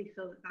there, so we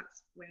feel that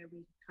that's where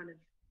we kind of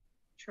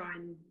try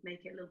and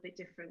make it a little bit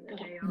different. And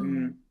they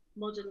are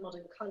modern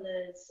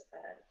colours,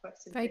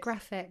 very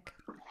graphic.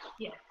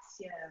 Yes,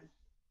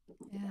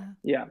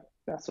 yeah,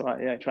 that's right.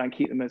 Yeah, try and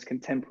keep them as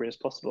contemporary as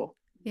possible.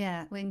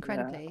 Yeah, well,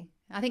 incredibly.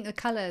 I think the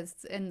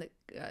colours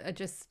are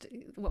just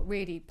what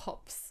really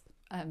pops.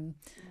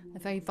 They're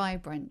very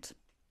vibrant.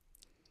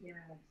 Yeah,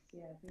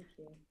 thank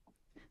you.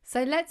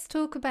 So let's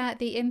talk about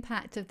the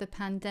impact of the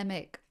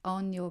pandemic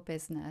on your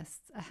business.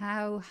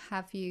 How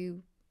have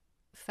you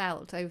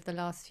felt over the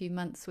last few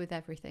months with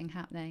everything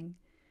happening?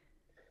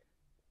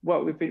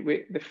 Well,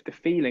 the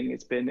feeling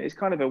it's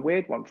kind of a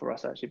weird one for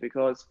us actually,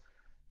 because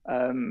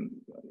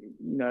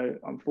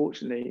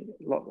unfortunately,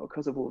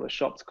 because of all the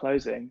shops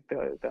closing,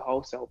 the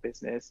wholesale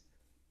business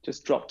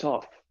just dropped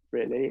off.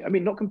 Really, I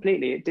mean, not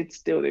completely.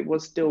 It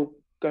was still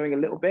going a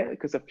little bit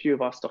because a few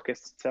of our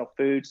stockists sell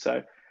food,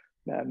 so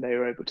they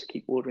were able to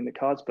keep ordering the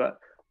cards, but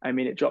I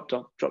mean, it dropped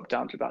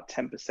down to about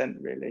 10%,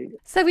 really.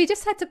 So we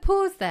just had to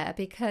pause there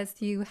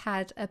because you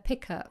had a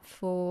pickup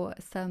for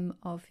some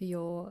of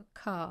your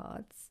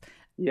cards.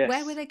 Yes.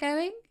 Where were they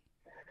going?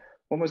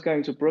 One was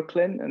going to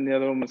Brooklyn and the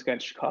other one was going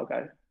to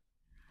Chicago.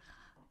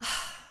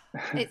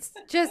 It's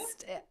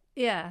just,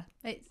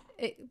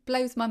 it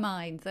blows my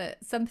mind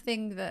that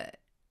something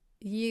that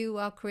you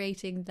are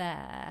creating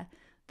there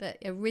that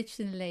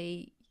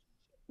originally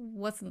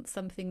wasn't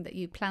something that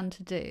you planned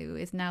to do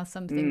is now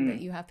something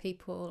that you have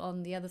people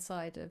on the other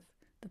side of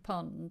the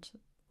pond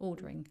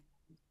ordering.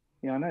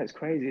 Yeah, I know, it's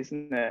crazy,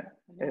 isn't it?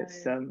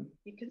 It's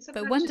you can but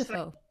sometimes wonderful. just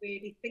like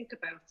really think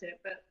about it,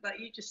 but like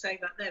you just saying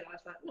that then, I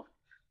was like, oh,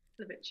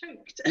 a bit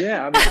choked.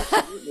 Yeah, I mean,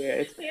 absolutely.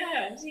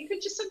 Yeah, so you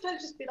could just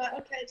sometimes just be like,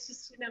 okay, it's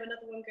just another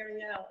one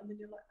going out, and then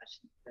you're like,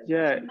 actually,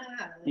 yeah,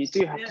 mad. you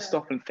do have to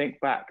stop and think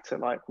back to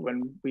like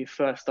when we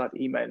first started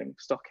emailing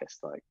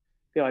stockists. Like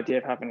the idea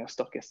of having a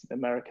stockist in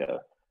America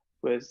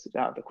was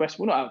out of the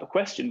question. Well, not out of the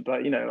question,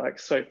 but like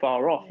so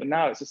far off. And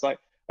now it's just like,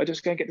 I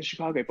just go and get the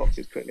Chicago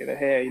boxes quickly. They're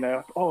here,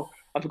 like, oh,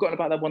 I've forgotten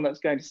about that one that's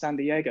going to San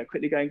Diego.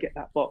 Quickly go and get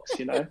that box,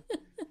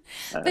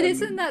 But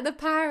isn't that the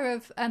power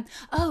of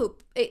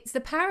it's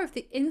the power of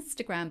the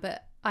Instagram?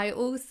 But I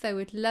also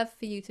would love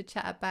for you to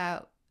chat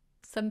about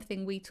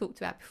something we talked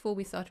about before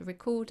we started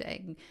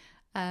recording,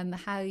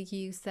 how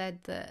you said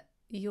that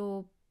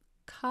your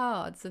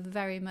cards are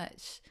very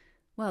much,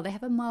 well, they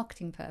have a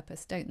marketing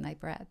purpose, don't they,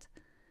 Brett?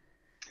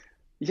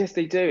 Yes,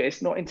 they do.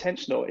 It's not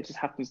intentional. It just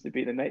happens to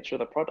be the nature of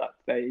the product.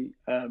 They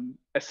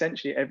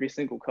essentially every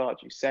single card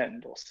you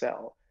send or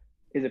sell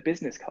is a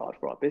business card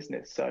for our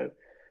business. So,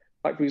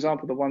 like for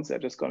example, the ones that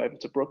have just gone over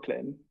to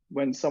Brooklyn,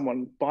 when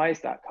someone buys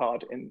that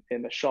card in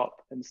the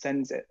shop and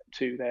sends it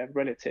to their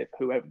relative,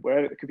 whoever,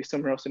 wherever, it could be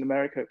somewhere else in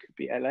America, it could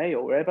be LA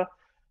or wherever,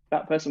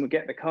 that person will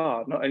get the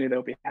card. Not only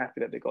they'll be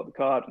happy that they got the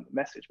card and the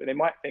message, but they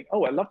might think,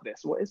 oh, I love this.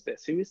 What is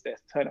this? Who is this?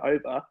 Turn it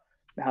over.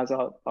 It has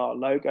our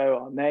logo,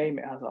 our name,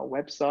 it has our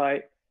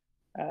website.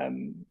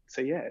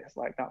 So yeah, it's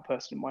like that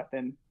person might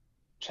then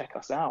check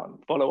us out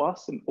and follow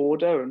us and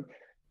order and,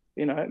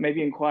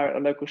 maybe inquire at a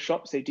local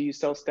shop, say, do you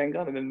sell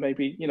Stengun? And then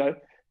maybe,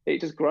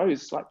 it just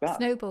grows like that.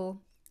 Snowball.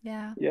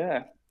 Yeah.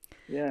 Yeah.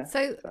 Yeah.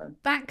 So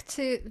back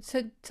to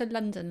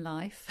London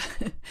life.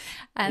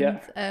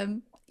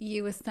 And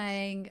you were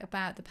saying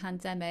about the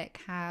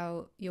pandemic,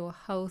 how your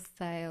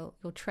wholesale,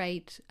 your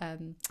trade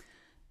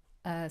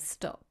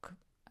stock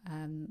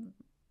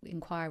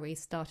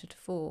inquiries started to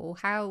fall.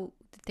 How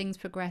did things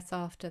progress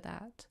after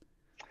that?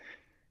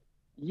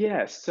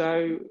 Yeah,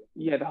 so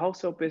the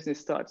wholesale business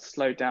started to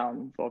slow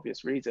down for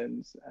obvious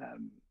reasons.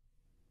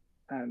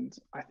 And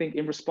I think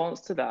in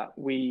response to that,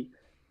 we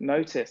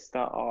noticed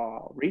that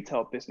our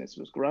retail business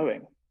was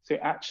growing. So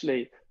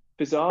actually,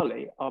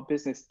 bizarrely, our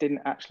business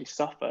didn't actually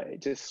suffer.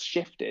 It just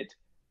shifted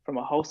from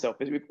a wholesale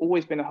business. We've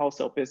always been a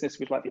wholesale business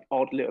with like the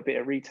odd little bit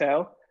of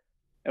retail.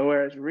 And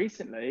whereas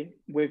recently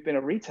we've been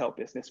a retail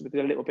business with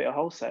a little bit of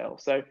wholesale.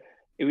 So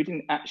we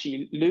didn't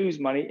actually lose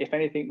money. If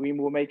anything, we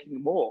were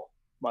making more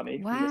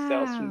money from the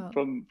sales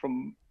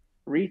from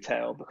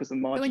retail because the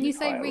margin. But when you is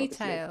say higher,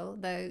 retail,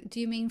 though, do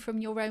you mean from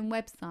your own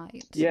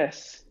website?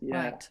 Yes.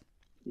 Yeah. Right.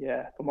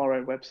 Yeah, from our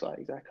own website,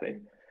 exactly.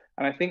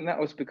 And I think that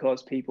was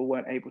because people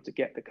weren't able to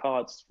get the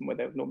cards from where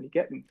they would normally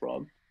get them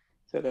from.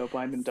 So they were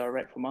buying them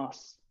direct from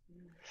us.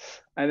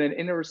 And then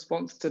in a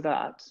response to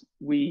that,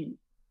 we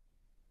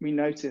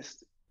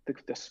noticed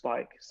the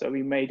spike. So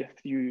we made a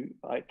few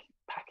like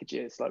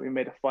packages, like we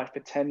made a 5 for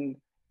 10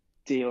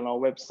 deal on our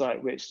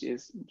website, which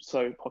is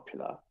so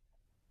popular.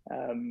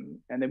 And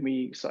then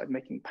we started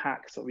making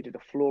packs. So we did a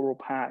floral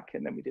pack,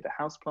 and then we did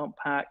a houseplant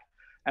pack.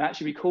 And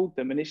actually we called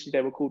them, initially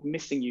they were called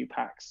Missing You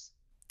packs,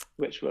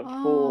 which were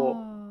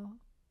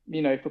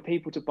for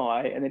people to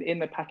buy. And then in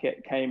the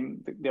packet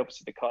came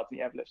obviously the cards and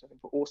the envelopes, I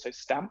think, but also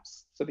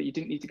stamps, so that you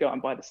didn't need to go out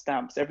and buy the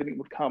stamps. Everything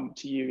would come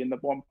to you in the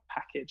one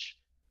package.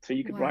 So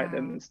you could write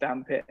them and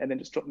stamp it and then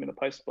just drop them in a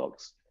post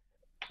box.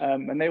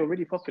 And they were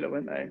really popular,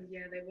 weren't they?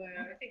 Yeah, they were.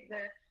 I think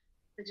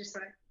they're just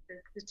like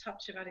the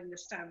touch of adding the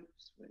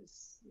stamps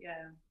was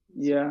a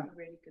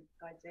really good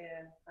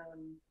idea.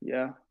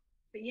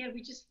 But yeah,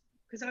 we just,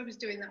 because I was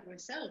doing that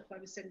myself, I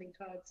was sending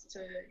cards to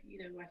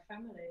my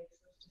family,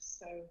 because I was just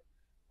so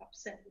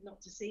upset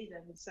not to see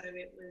them. So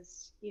it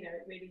was, it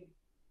really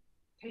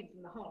came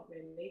from the heart,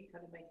 really,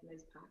 kind of making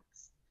those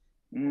packs.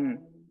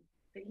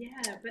 But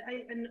yeah,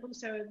 and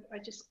also I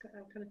just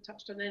kind of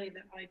touched on earlier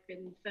that I'd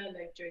been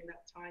furloughed during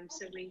that time,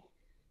 so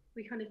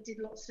we kind of did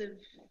lots of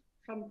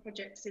fun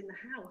projects in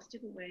the house,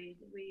 didn't we?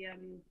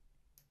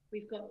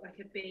 We've got like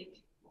a big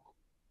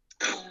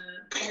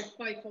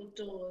bifold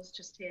doors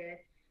just here,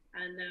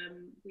 and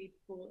we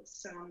bought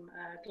some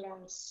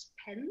glass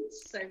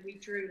pens, so we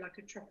drew like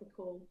a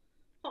tropical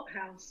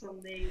hothouse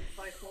on the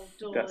bifold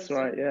doors. That's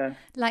right, yeah.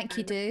 Like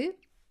you do.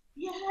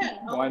 Yeah.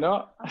 Why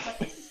not? I was like,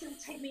 this is going to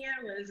take me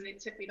hours, and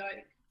it took me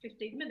like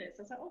 15 minutes.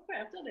 I was like, oh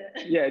great, I've done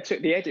it. Yeah,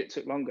 the edit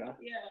took longer.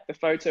 Yeah. The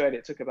photo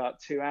edit took about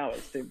 2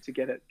 hours to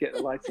get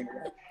the lighting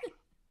right.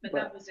 But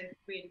that was a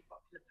really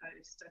popular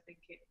post. I think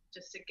it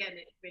just, again,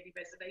 it really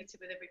resonated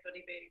with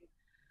everybody being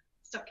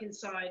stuck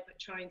inside but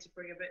trying to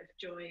bring a bit of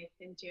joy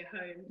into your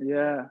home.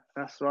 Yeah,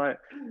 that's right.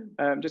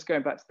 Just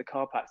going back to the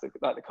car packs,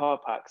 like the car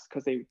packs,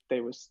 because they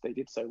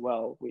did so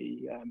well.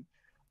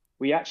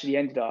 We actually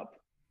ended up.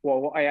 Well,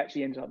 what I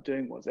actually ended up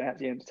doing was I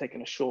actually ended up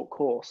taking a short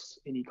course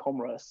in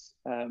e-commerce.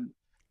 I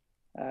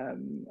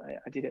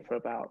did it for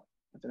about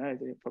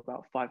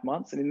 5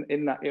 months, and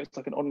in that it was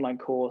like an online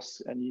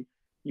course, and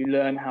you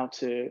learn how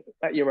to,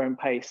 at your own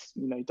pace,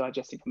 you know,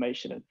 digest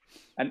information.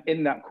 And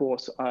in that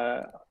course,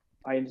 I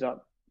ended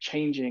up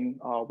changing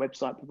our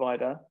website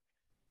provider.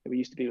 We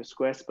used to be with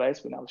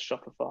Squarespace, but now it's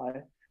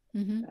Shopify.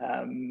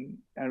 And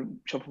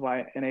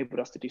Shopify enabled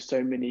us to do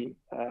so many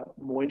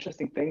more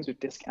interesting things with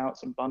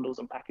discounts and bundles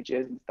and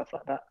packages and stuff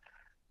like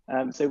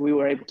that. So we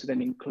were able to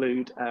then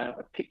include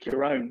a pick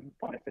your own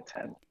 5 for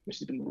 10, which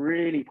has been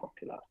really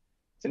popular.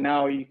 So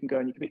now you can go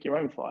and you can pick your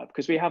own 5,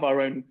 because we have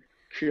our own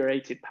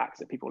curated packs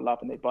that people love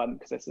and they buy them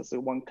because it's just a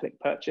one-click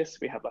purchase.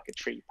 We have like a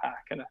tree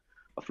pack and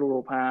a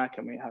floral pack,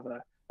 and we have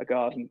a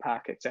garden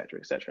pack, etc.,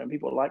 etc. And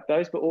people like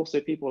those, but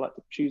also people like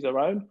to choose their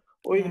own,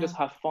 or even just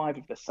have 5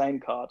 of the same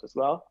card as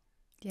well.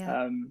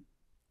 And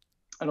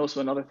also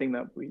another thing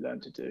that we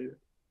learned to do,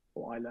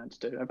 or I learned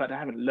to do, in fact I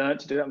haven't learned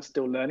to do it, I'm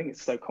still learning,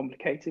 it's so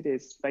complicated,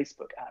 is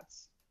Facebook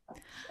ads.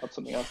 That's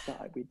something else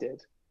that we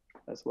did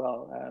as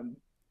well.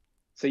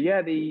 So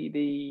yeah,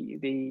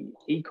 the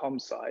e-com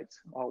site,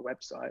 our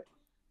website,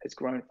 has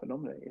grown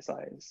phenomenally. It's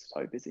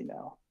so busy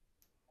now.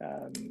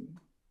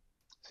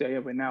 So yeah,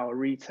 we're now a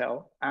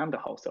retail and a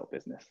wholesale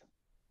business.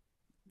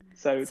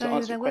 So to answer there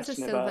your was a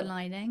question silver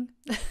lining.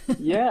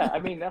 Yeah, I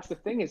mean, that's the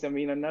thing is, I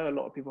mean, I know a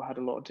lot of people had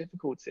a lot of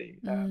difficulty,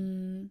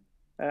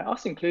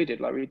 us included.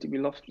 Like we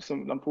lost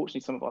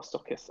unfortunately, some of our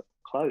stockists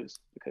closed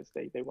because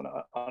they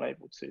were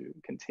unable to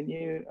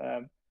continue,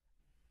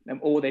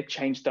 or they've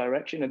changed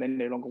direction and they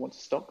no longer want to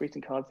stock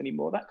greeting cards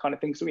anymore, that kind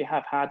of thing. So we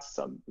have had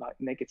some like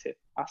negative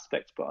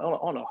aspects, but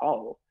on a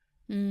whole,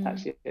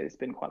 actually, it's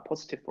been quite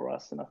positive for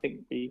us, and I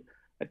think we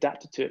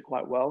adapted to it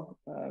quite well.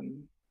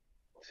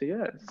 So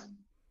yeah, it's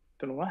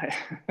been all right.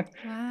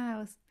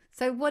 Wow.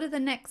 So what are the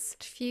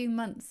next few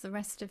months, the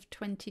rest of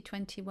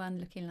 2021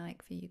 looking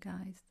like for you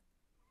guys?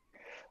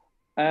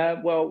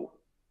 Well,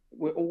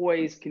 we're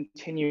always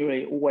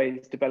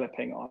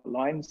developing our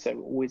line, so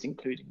we're always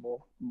including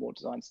more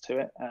designs to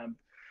it.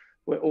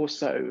 We're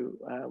also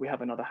we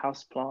have another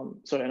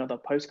another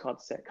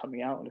postcard set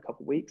coming out in a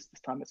couple of weeks.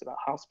 This time it's about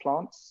house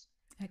plants.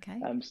 Okay.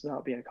 So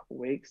that'll be in a couple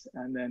of weeks,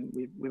 and then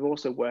we're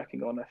also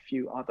working on a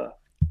few other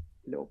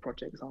little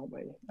projects, aren't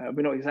we?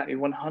 We're not exactly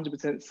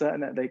 100%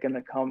 certain that they're going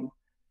to come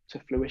to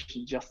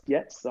fruition just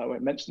yet, so I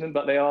won't mention them,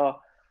 but they are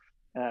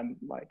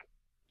like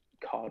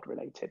card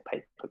related,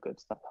 paper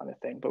goods, that kind of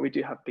thing. But we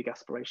do have big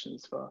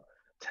aspirations for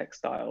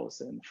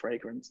textiles and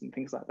fragrance and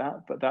things like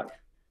that, but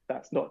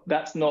that's not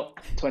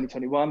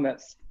 2021,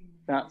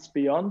 that's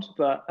beyond.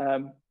 But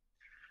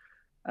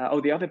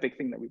the other big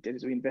thing that we did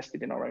is we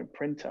invested in our own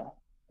printer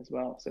as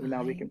well, so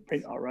now we can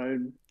print our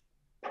own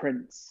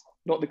prints,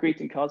 not the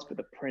greeting cards but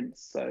the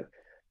prints. So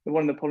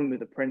one of the problems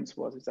with the prints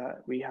is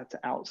that we had to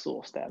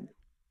outsource them,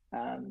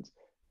 and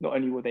not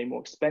only were they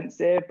more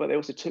expensive, but they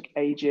also took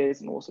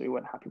ages, and also we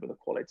weren't happy with the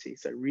quality.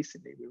 So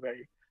recently we were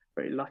very,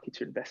 very lucky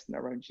to invest in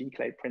our own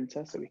Giclee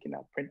printer, so we can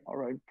now print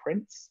our own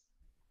prints.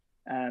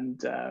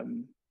 And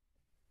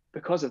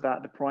because of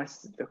that,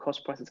 the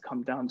cost price has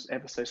come down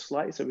ever so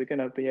slightly. So we're going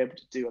to be able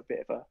to do a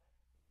bit of a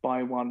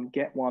buy one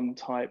get one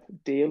type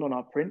deal on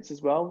our prints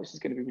as well, which is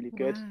going to be really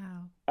good.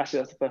 Wow. Actually,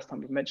 that's the first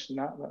time we've mentioned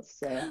that.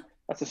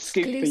 That's a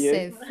scoop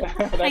exclusive for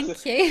you.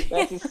 Thank you.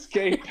 That's a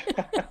scoop.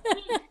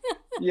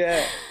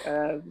 Yeah.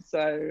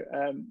 So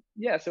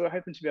we're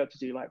hoping to be able to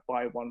do like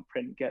buy one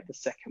print, get the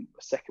second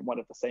one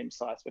of the same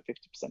size for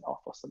 50%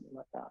 off or something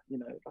like that. You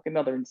know, like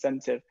another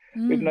incentive.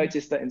 We've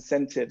noticed that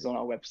incentives on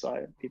our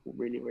website, people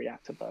really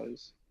react to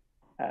those.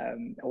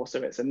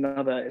 Also, it's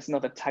another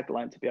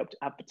tagline to be able to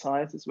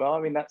advertise as well. I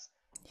mean, that's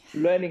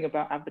learning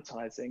about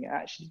advertising.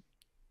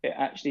 It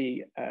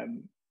actually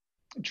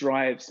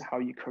drives how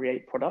you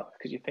create product,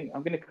 because you think,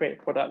 I'm going to create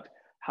a product.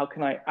 How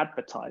can I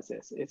advertise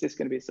this? Is this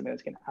going to be something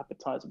that's going to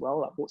advertise well?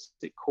 Like, what's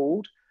it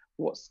called?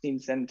 What's the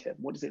incentive?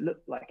 What does it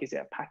look like? Is it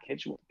a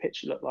package? What the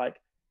picture look like?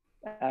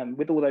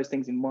 With all those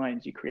things in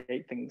mind, you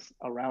create things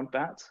around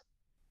that.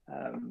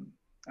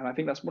 And I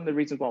think that's one of the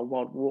reasons why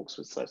Wild Walks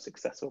was so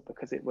successful,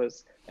 because it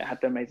had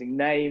the amazing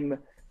name.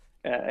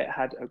 It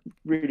had a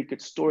really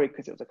good story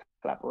because it was a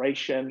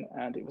collaboration,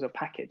 and it was a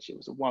package. It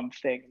was a one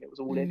thing, and it was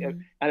all in. It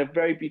had a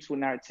very beautiful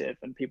narrative,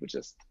 and people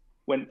just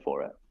went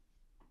for it.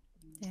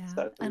 Yeah,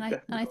 so and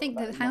I think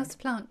the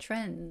houseplant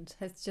trend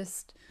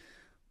it's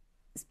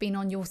been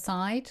on your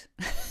side.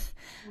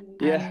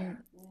 Yeah,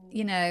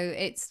 you know,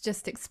 it's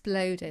just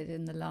exploded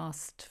in the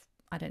last,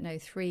 I don't know,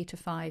 3 to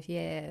 5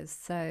 years.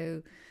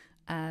 So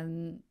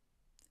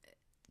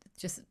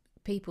just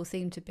people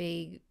seem to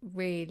be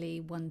really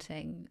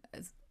wanting,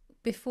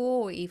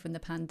 before even the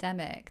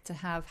pandemic, to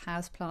have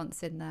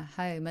houseplants in their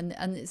home, and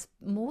it's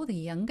more the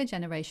younger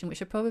generation,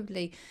 which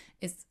probably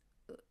is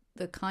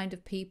the kind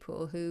of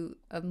people who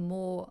are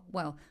more,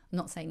 well, I'm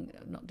not saying,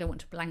 don't want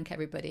to blank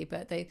everybody,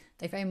 but they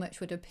very much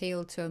would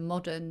appeal to a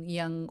modern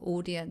young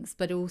audience,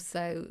 but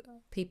also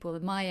people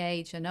my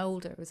age and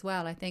older as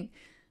well. I think,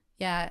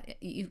 yeah,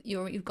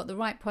 you've got the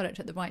right product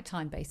at the right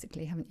time,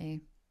 basically, haven't you?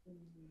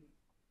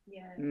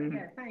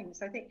 Yeah,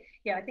 thanks. I think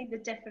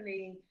that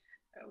definitely,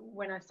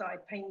 when I started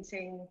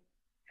painting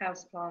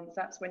houseplants,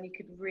 that's when you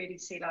could really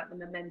see like the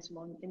momentum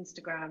on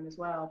Instagram as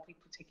well.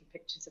 People taking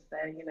pictures of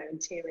their, you know,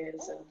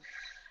 interiors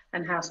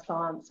and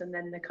houseplants, and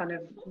then the kind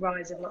of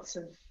rise of lots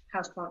of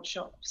houseplant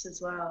shops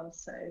as well.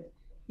 So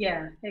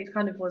yeah, it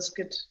kind of was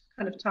good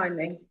kind of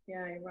timing.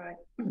 Yeah, you're right.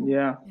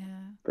 Yeah,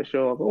 for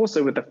sure. But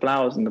also with the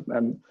flowers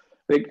and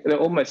they're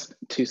almost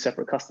two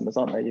separate customers,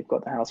 aren't they? You've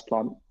got the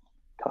houseplant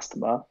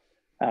customer,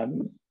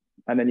 and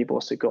then you've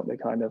also got the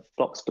kind of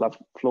foxglove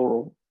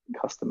floral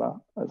customer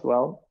as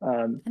well.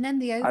 And then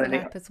the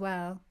overlap as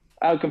well.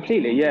 Oh,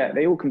 completely. Yeah,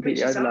 they all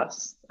completely Which is overlap.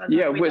 us.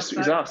 Yeah, which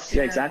is us.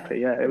 Yeah,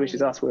 exactly. Yeah, which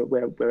is us.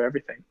 We're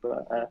everything.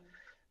 But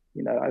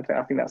you know, I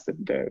think that's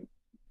the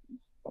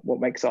what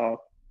makes our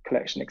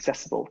collection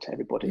accessible to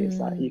everybody is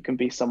that you can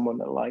be someone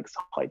that likes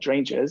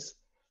hydrangeas,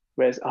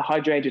 whereas a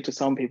hydrangea to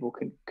some people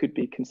could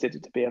be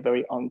considered to be a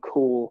very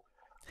uncool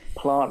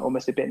plant,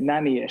 almost a bit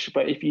nanny-ish.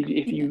 But if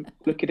you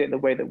look at it the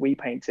way that we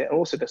paint it, and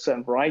also the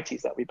certain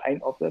varieties that we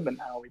paint of them and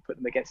how we put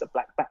them against a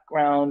black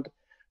background,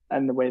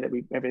 and the way that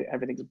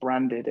everything's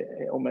branded,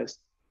 it almost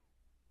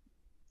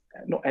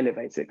not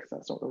elevates it, because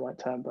that's not the right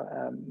term, but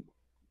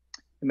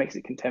it makes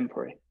it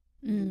contemporary.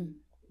 You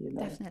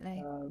know?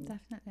 Definitely.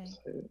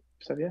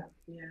 So yeah.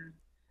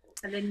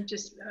 And then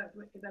just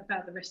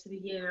about the rest of the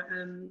year,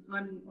 I'm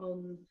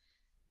on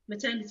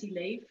maternity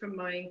leave from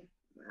my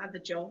other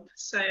job,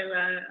 so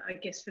I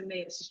guess for me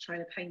it's just trying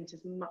to paint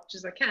as much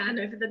as I can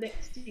over the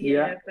next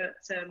year. But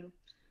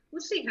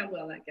we'll see how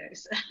well that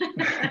goes.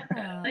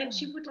 I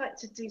actually would like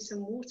to do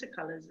some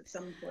watercolors at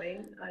some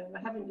point. I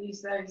haven't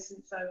used those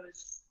since I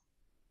was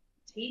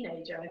a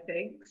teenager, I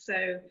think.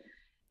 So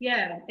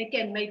yeah,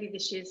 again, maybe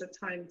this year's a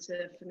time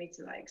for me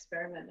to like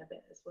experiment a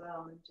bit as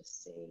well and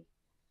just see.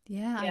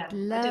 I'd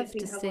love to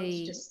I want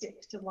see. to just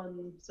stick to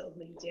one sort of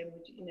medium,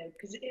 you know,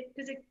 because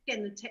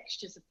again, the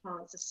textures of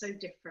plants are so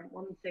different.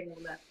 One thing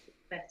will look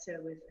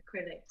better with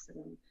acrylics,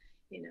 and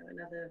you know,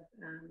 another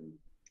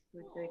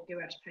with the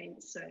gouache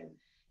paints. So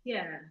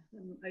yeah,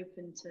 I'm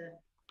open to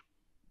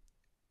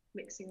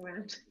mixing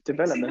around.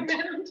 Development.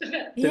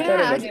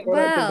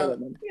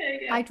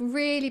 I'd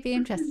really be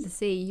interested to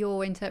see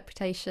your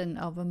interpretation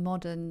of a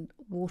modern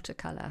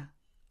watercolor.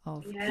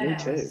 Me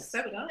too.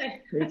 So would I.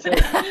 Me too.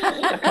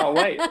 I can't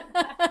wait.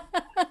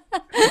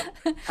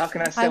 How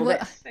can I sell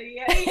this?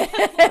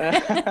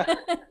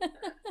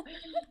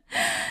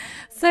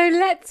 So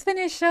let's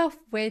finish off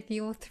with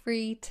your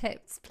 3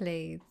 tips,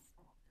 please.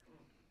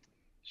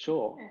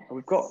 Sure.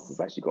 We've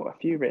actually got a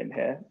few written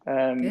here.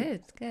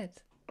 Good.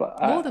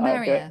 But more the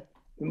merrier.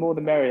 The more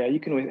the merrier. You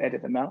can always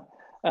edit them out.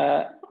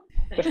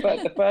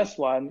 The first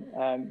one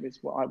is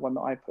one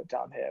that I put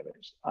down here,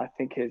 which I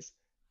think is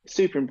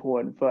super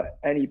important for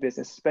any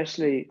business,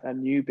 especially a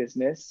new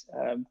business,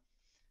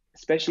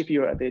 especially if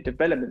you're at the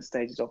development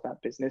stages of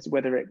that business,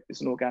 whether it's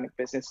an organic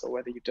business or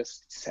whether you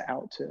just set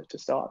out to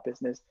start a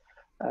business,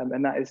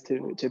 and that is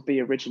to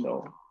be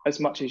original as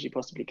much as you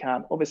possibly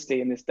can.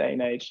 Obviously, in this day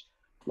and age,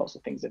 lots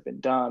of things have been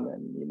done,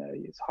 and you know,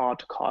 it's hard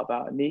to carve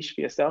out a niche for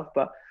yourself,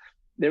 but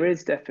there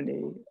is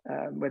definitely,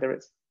 whether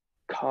it's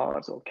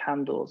cards or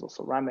candles or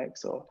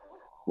ceramics or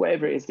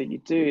whatever it is that you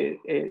do,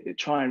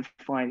 try and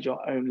find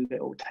your own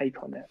little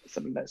take on it,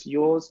 something that's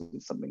yours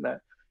and something that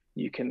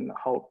you can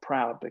hold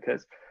proud.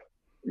 Because,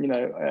 you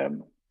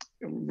know,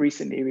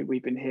 recently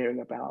we've been hearing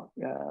about,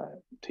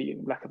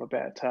 to lack of a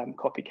better term,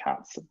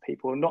 copycats of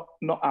people,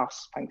 not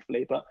us,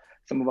 thankfully, but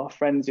some of our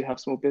friends who have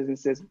small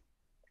businesses.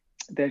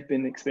 They've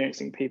been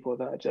experiencing people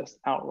that are just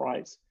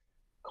outright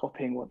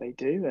copying what they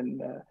do,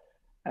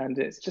 and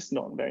it's just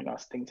not a very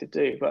nice thing to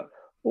do. But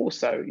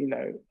also, you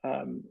know,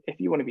 if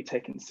you want to be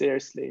taken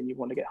seriously and you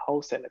want to get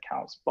wholesale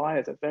accounts,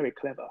 buyers are very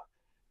clever.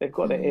 They've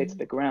got their ear to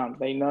the ground.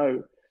 They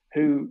know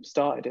who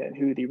started it and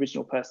who the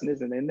original person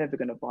is, and they're never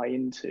going to buy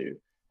into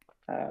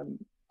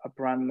a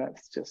brand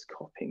that's just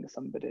copying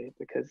somebody,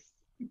 because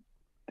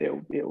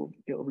it'll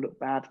look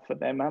bad for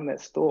them and their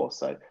store.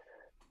 So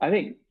I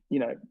think, you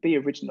know, be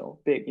original,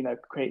 you know,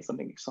 create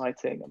something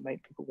exciting and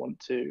make people want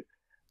to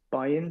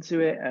buy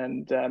into it.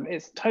 And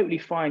it's totally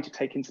fine to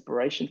take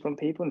inspiration from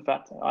people. In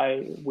fact,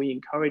 we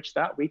encourage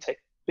that. We take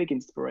big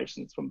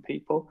inspirations from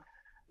people,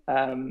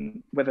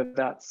 whether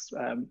that's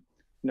you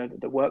know,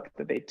 the work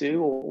that they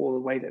do, or the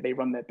way that they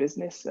run their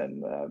business,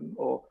 and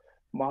or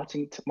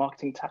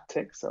marketing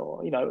tactics,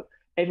 or, you know,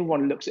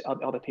 everyone looks at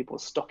other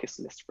people's stockist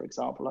lists, for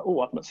example, like,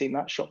 oh, I've not seen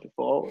that shop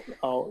before.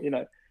 Oh, you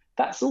know,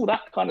 that's all,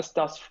 that kind of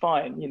stuff's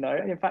fine, you know.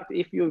 And in fact,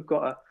 if you've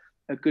got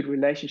a good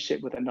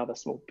relationship with another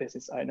small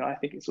business owner, I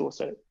think it's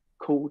also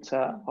cool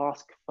to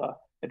ask for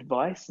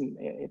advice and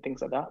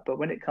things like that. But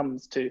when it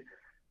comes to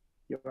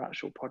your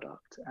actual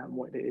product and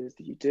what it is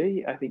that you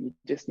do, I think you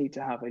just need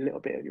to have a little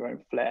bit of your own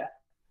flair,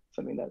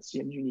 something that's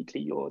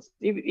uniquely yours,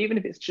 even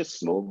if it's just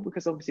small,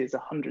 because obviously there's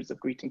hundreds of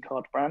greeting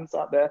card brands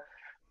out there,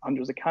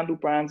 hundreds of candle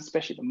brands,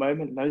 especially at the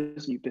moment,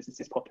 those new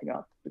businesses popping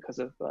up because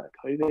of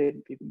COVID,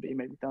 and people being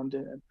made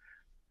redundant, and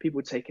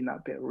people taking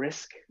that bit of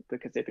risk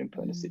because they've been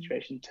put in a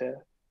situation to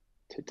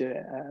do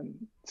it.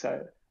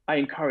 So I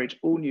encourage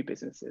all new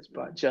businesses,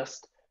 but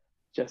just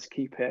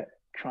keep it,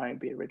 try and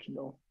be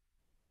original.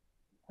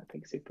 I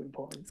think super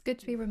important. It's good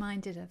to be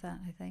reminded of that,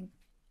 I think.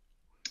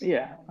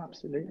 Yeah,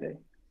 absolutely.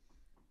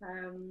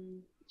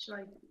 Shall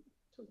I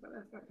talk about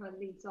that? That kind of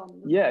leads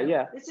on.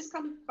 Yeah. This is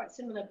kind of quite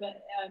similar,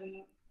 but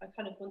I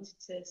kind of wanted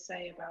to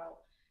say about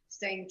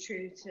staying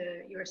true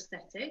to your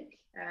aesthetic.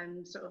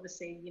 So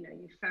obviously, you know,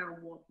 you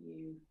found what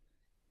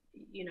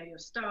you know, your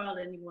style,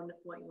 and what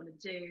you want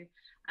to do.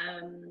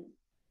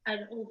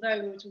 And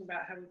although we were talking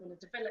about how we want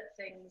to develop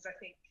things, I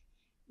think,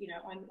 you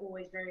know, I'm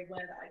always very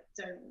aware that I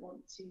don't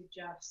want to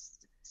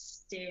just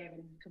steer in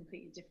a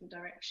completely different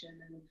direction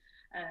and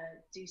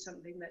do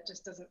something that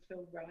just doesn't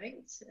feel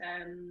right.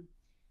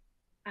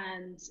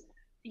 And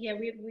yeah,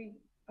 we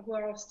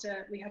were asked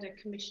to, we had a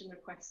commission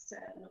request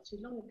not too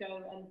long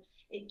ago, and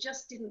it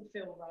just didn't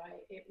feel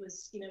right. It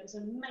was, you know, it was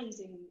an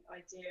amazing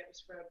idea. It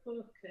was for a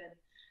book,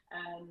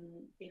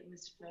 and it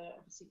was for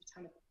obviously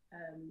botanical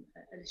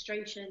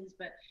illustrations,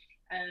 but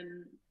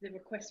the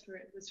request for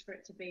it was for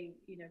it to be,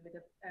 you know, with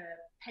a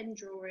pen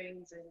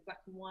drawings and black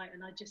and white,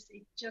 and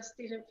it just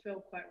didn't feel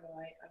quite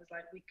right. I was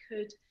like, we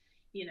could,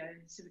 you know,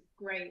 sort of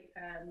great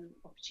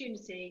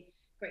opportunity,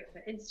 great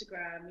for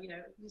Instagram, you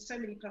know, there's so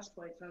many plus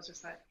points. I was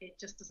just like, it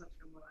just doesn't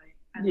feel right.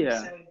 And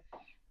so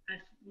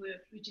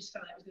we just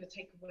felt like it was going to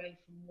take away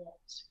from what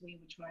we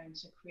were trying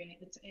to create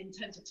in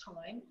terms of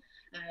time,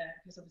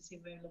 because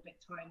obviously we're a little bit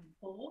time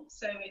poor.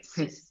 So it's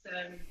just,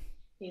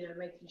 you know,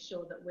 making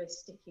sure that we're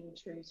sticking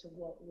true to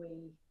what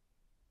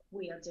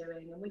we are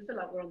doing, and we feel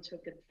like we're onto a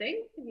good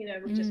thing. You know,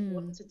 we just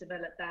want to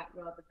develop that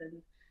rather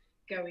than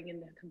going in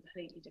a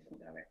completely different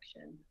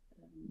direction.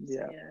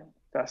 So, yeah,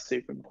 that's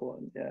super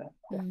important. Yeah,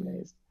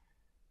 definitely is.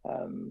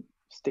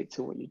 Stick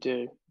to what you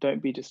do.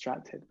 Don't be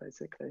distracted,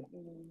 basically.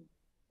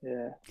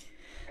 Yeah.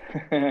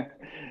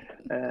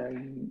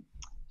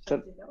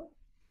 So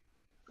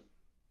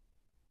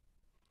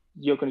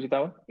you're going to do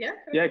that one?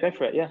 Yeah, go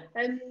for it. Yeah.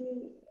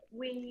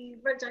 We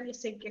wrote down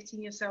yesterday,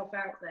 getting yourself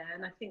out there,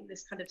 and I think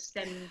this kind of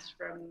stems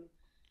from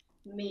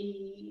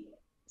me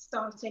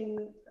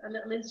starting a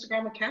little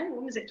Instagram account.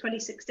 When was it?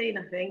 2016,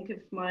 I think, of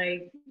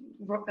my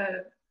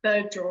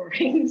bird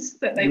drawings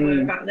that they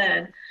were back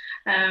then,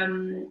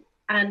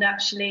 and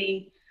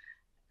actually,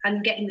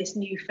 and getting this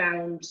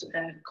newfound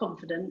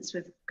confidence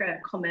with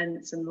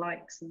comments and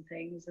likes and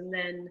things. And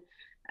then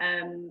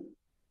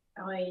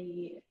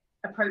I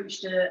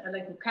approached a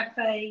local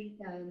cafe.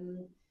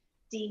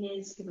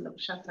 Deanies, give a little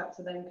shout out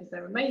to them because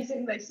they're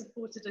amazing. They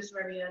supported us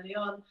very early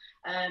on,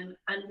 and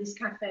this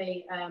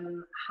cafe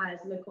has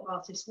local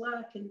artists'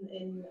 work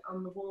in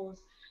on the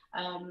walls.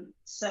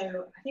 So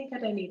I think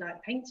I'd only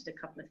like painted a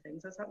couple of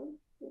things. I was like, well,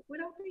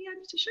 would I be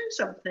able to show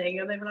something?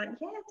 And they were like,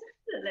 yeah,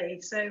 definitely.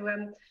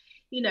 So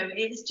you know,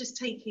 it's just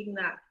taking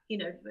that, you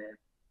know,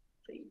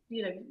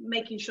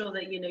 making sure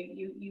that, you know,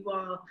 you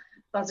are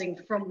buzzing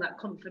from that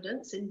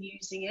confidence and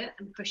using it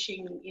and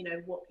pushing, you know,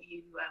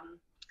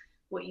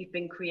 what you've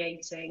been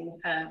creating,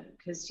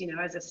 because, you know,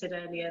 as I said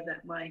earlier,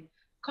 that my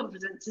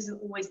confidence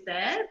isn't always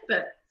there,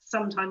 but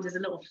sometimes there's a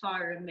little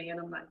fire in me and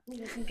I'm like, oh,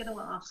 I'm going to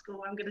ask,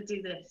 or I'm going to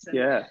do this.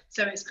 And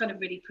so it's kind of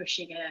really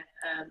pushing it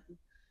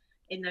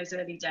in those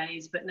early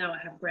days, but now I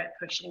have Brett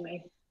pushing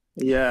me.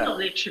 Yeah. Not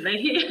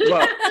literally.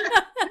 Well,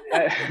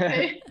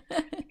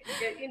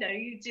 you know,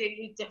 you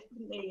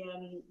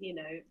definitely, you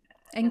know,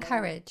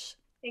 encourage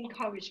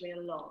me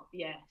a lot.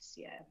 Yes,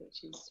 yeah,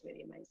 which is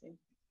really amazing.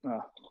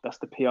 Oh, that's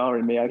the PR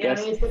in me, I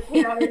guess. It's the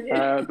PR in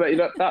you. But you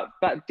know,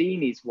 that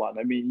Deanies one,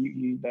 I mean,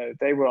 you know,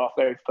 they were our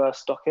very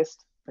first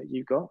stockist that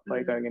you got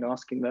by going and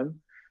asking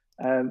them.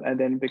 And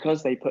then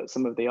because they put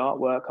some of the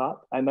artwork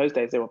up, and those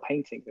days they were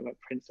paintings, they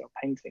weren't prints, they were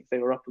paintings, they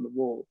were up on the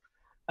wall.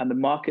 And the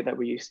market that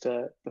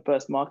the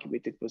first market we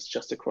did was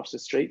just across the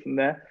street from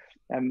there.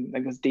 And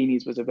because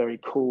Deanies was a very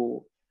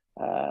cool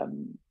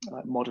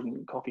like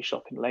modern coffee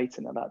shop in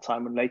Leighton at that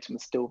time, when Leighton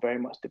was still very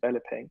much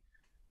developing.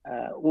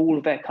 All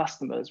of their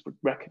customers would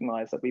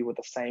recognize that we were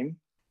the same.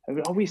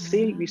 And we've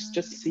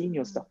just seen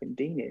your stuff in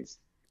Deanies.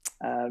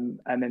 And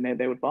then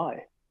they would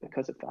buy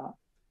because of that.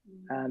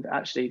 And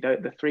actually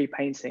the three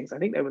paintings, I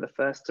think they were the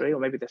first three, or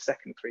maybe the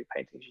second three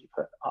paintings you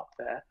put up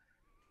there.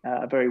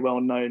 A very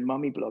well-known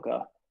mummy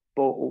blogger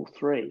bought all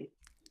three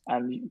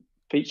and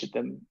featured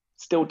them,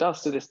 still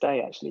does to this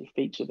day actually,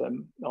 feature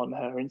them on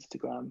her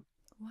Instagram.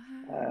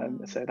 Wow.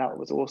 So that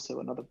was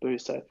also another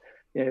boost. So,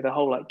 you know, the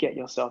whole like get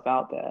yourself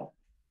out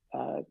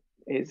there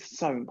is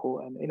so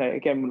important. You know,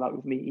 again, like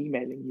with me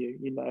emailing you,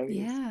 you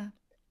know,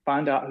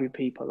 find out who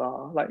people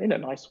are, like in a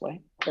nice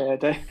way.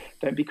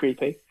 Don't be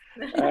creepy.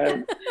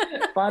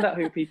 Find out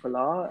who people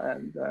are,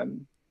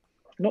 and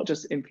not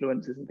just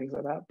influencers and things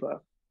like that,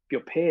 but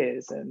your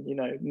peers, and, you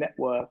know,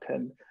 network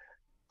and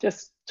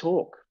just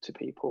talk to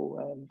people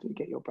and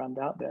get your brand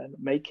out there and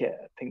make it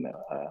a thing that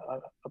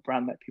a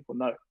brand that people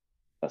know.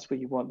 That's what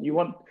you want. You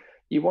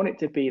want it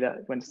to be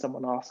that when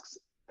someone asks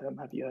them,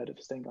 have you heard of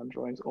Stengun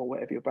Drawings, or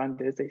whatever your brand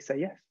is, they say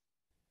yes.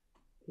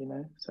 You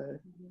know, so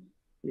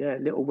yeah,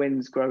 little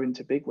wins grow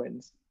into big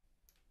wins.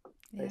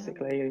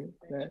 Basically,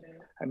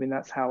 I mean,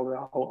 that's how the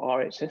whole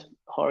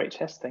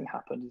RHS thing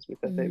happened, is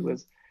because it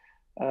was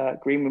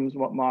Green Room's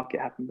Market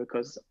happened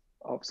because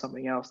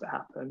something else that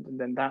happened, and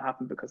then that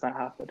happened because that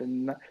happened,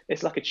 and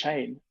it's like a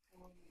chain.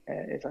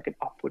 It's like an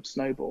upward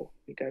snowball.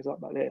 It goes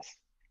up like this,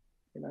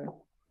 you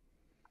know.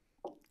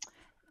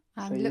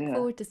 I So, look yeah.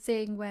 forward to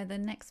seeing where the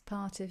next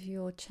part of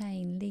your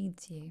chain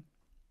leads you.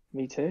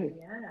 Me too.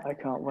 Yeah. I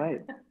can't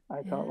wait.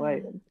 I can't Yeah.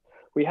 wait.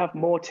 We have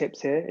more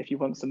tips here if you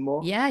want some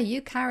more. Yeah,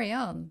 you carry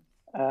on.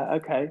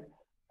 Okay,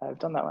 I've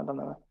done that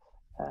one.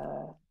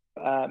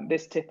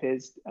 This tip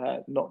is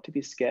not to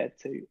be scared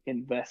to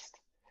invest.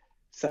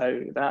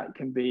 So that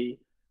can be,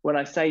 when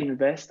I say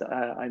invest,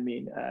 I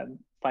mean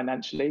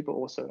financially, but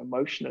also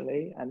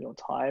emotionally and your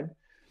time.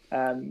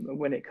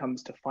 When it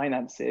comes to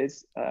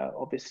finances,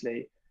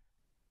 obviously,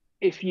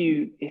 if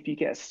you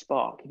get a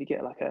spark, if you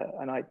get like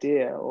an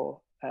idea,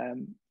 or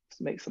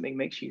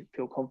makes you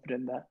feel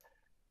confident that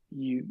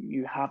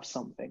you have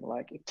something,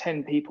 like if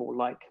 10 people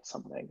like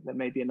something, then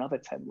maybe another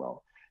 10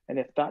 will, and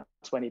if that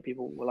 20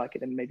 people will like it,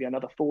 then maybe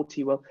another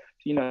 40 will,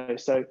 you know.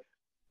 So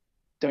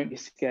don't be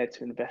scared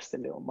to invest a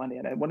little money.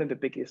 And one of the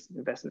biggest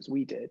investments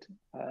we did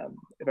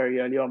very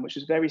early on, which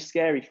was very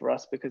scary for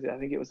us, because I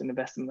think it was an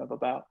investment of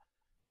about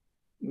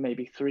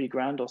maybe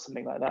 $3,000 or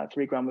something like that.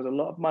 $3,000 was a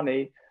lot of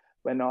money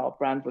when our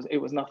brand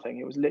was nothing.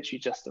 It was literally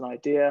just an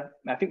idea.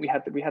 And I think we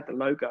had the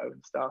logo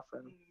and stuff,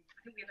 and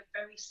I think we had a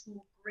very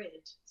small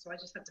grid, so I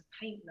just had to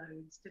paint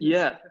loads.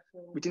 Yeah,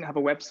 we didn't have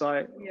a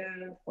website.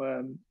 Yeah.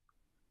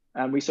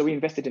 And we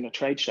invested in a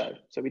trade show.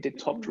 So we did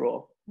Top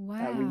Draw. Wow.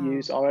 And we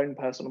used our own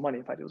personal money.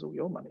 In fact, it was all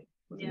your money,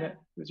 wasn't Yeah. it?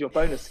 It was your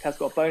bonus. Kaz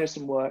got a bonus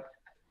from work.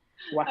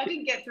 I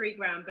didn't get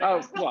 $3,000. But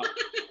Oh, well,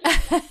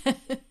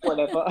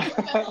 whatever.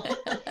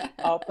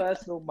 Our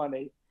personal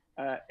money,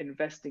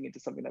 investing into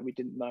something that we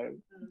didn't know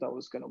that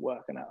was going to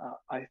work. And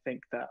I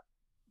think that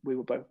we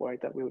were both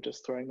worried that we were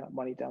just throwing that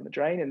money down the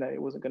drain, and that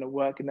it wasn't going to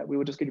work, and that we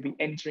were just going to be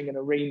entering an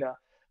arena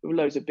with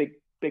loads of big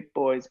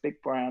boys,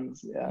 big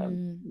brands,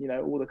 you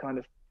know, all the kind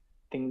of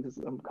things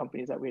and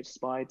companies that we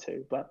aspired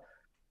to. But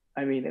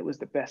I mean, it was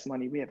the best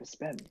money we ever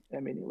spent. I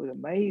mean, it was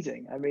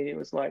amazing. I mean, it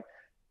was like,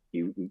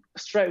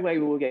 straight away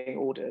we were getting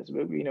orders.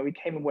 We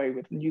came away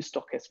with new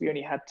stockists. We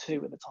only had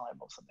 2 at the time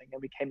or something,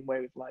 and we came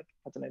away with, like,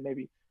 I don't know,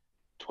 maybe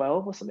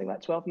 12 or something,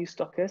 like 12 new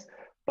stockists.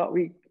 But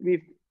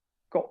we've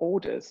got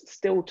orders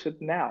still to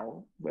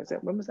now.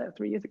 When was that?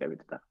 3 years ago we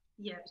did that.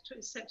 Yeah, it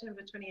was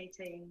September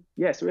 2018.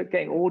 Yeah, so we're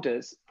getting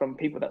orders from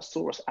people that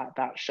saw us at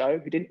that show,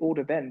 who didn't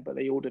order then, but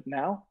they ordered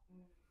now.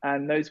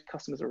 And those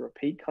customers are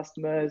repeat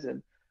customers.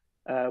 And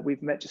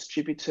we've met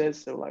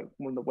distributors. So, like,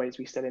 one of the ways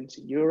we sell into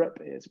Europe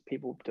is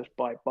people just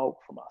buy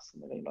bulk from us,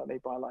 and they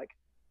buy like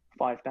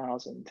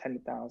 5,000,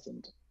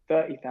 10,000,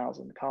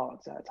 30,000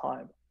 cards at a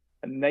time,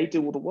 and they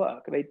do all the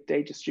work.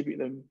 They distribute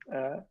them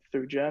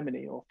through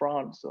Germany or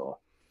France or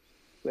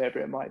wherever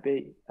it might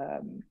be.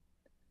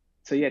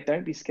 So yeah,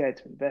 don't be scared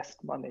to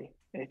invest money.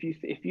 If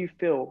you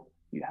feel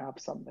you have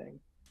something,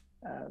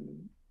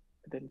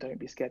 then don't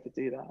be scared to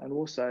do that. And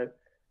also,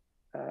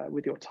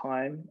 with your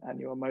time and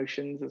your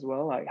emotions as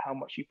well, like how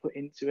much you put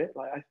into it.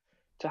 Like,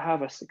 to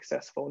have a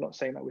successful, not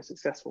saying that we're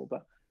successful,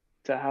 but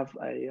to have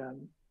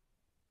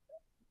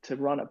to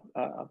run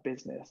a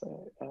business,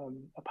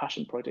 a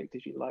passion project,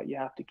 if you like, you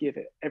have to give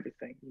it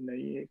everything.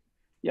 You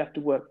have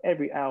to work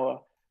every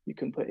hour you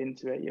can put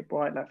into it. You're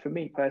bright. Like, for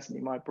me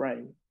personally, my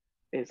brain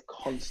is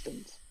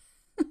constant.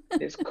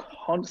 It's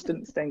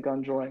constant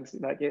Stengun drawings.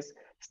 Like, it's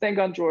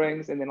Stengun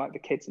drawings, and then like the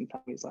kids and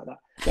families like that.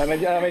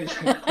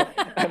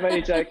 I'm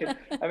only joking,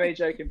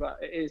 but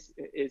it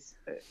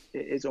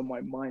is on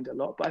my mind a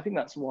lot. But I think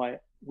that's why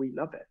we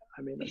love it.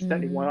 I mean, that's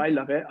definitely why I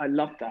love it. I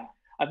love that.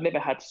 I've never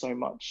had so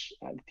much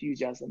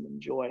enthusiasm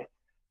and joy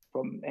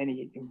from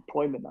any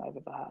employment that I've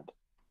ever had.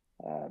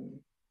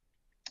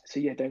 So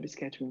yeah, don't be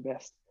scared to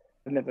invest.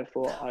 I never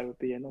thought I would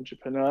be an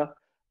entrepreneur.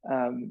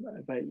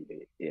 But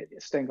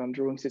Stengun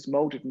Drawings has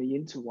molded me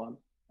into one,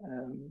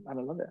 and I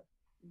love it.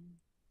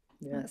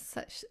 Yeah. That's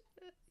such,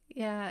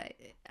 yeah,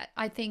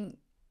 I think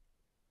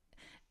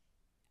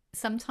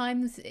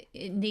sometimes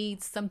it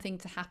needs something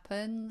to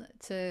happen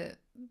to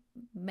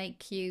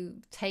make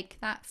you take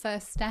that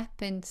first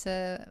step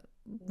into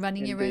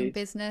running your own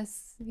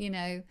business,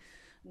 Yeah,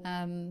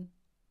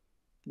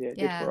 it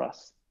did for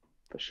us,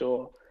 for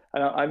sure.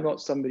 And I'm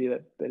not somebody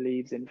that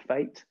believes in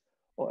fate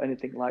or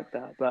anything like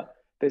that, but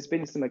there's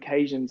been some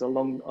occasions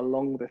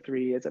along the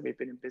 3 years that we've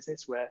been in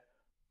business where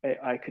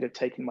I could have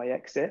taken my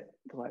exit,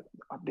 like,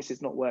 this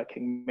is not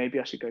working, maybe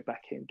I should go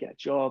back in and get a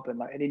job, and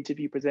like an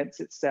interview presents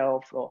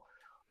itself or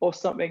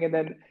something, and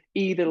then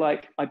either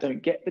like I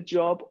don't get the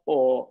job,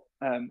 or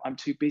I'm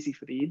too busy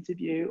for the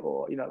interview,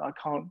 or I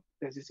can't,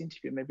 there's this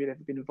interview, maybe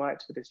they've been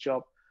invited for this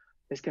job,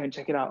 let's go and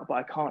check it out, but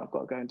I can't, I've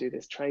got to go and do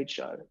this trade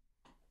show,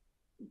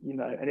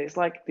 and it's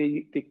like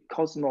the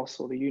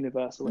cosmos or the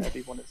universe or whatever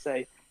you want to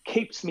say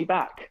keeps me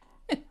back.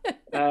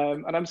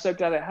 And I'm so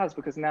glad it has,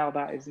 because now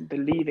that is the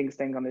leaving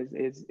Stengun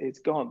is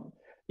gone.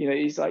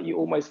 It's like you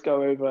almost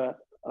go over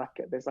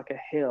there's like a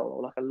hill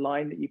or like a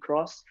line that you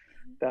cross,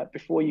 that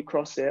before you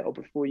cross it or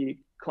before you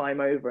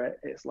climb over it,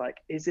 it's like,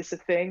 is this a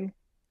thing?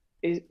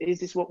 is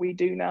this what we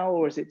do now,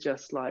 or is it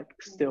just like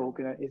still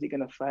is it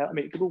gonna fail? I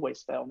mean, it could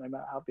always fail no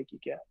matter how big you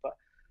get, but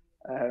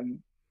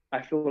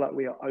I feel like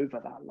we are over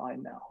that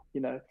line now.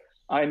 You know,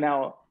 I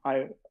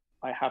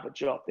have a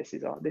job. This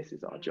is our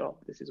job.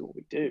 This is what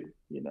we do.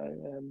 You know,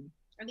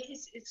 and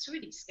it's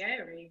really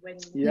scary when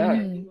you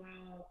are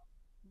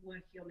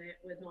working on it.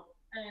 We're not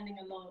earning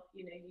a lot.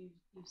 You know, you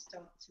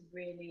start to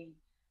really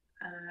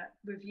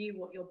review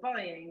what you're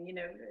buying. You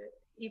know,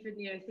 even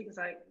things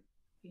like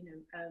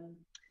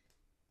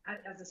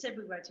as I said,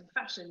 we worked in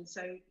fashion,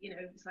 so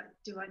it's like,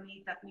 do I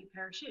need that new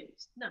pair of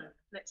shoes? No,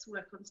 let's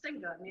work on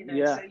Stengun. So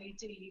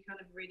you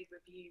kind of really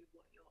review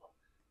what you're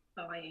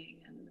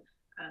buying, and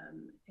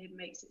it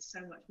makes it so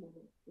much more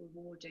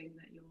rewarding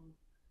that you're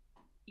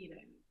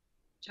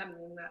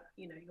channeling that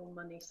your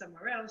money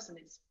somewhere else, and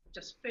it's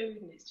just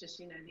food, and it's just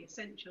the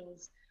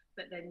essentials,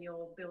 but then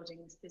you're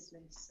building this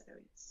business. So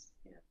it's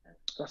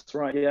that's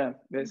right. Yeah,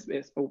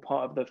 it's all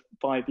part of the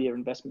 5-year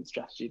investment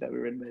strategy that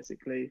we're in,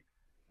 basically.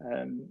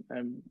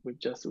 And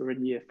we're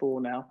in year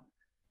 4 now,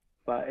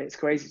 but it's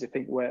crazy to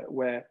think where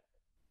we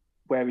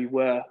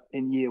were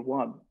in year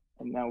 1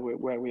 and now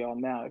where we are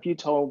now. If you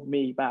told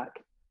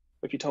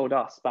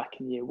us back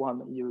in year 1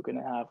 that you were going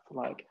to have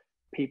like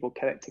people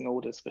collecting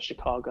orders for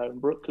Chicago and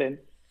Brooklyn,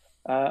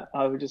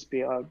 I would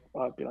be like,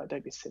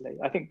 don't be silly.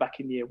 I think back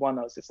in year 1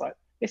 I was just like,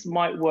 this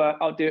might work,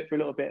 I'll do it for a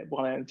little bit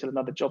until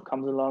another job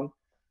comes along.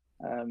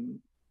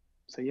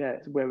 So yeah,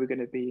 it's where we're going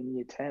to be in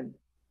year 10.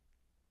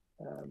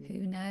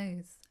 Who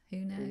knows?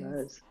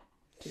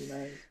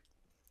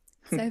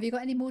 So have you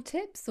got any more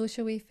tips, or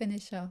shall we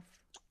finish off?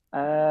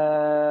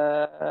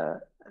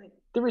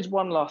 There is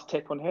one last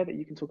tip on here that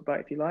you can talk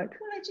about if you like.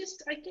 Well,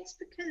 I guess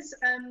because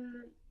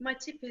my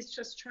tip is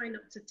just try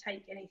not to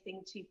take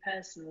anything too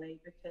personally,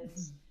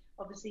 because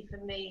obviously for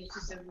me this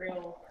is a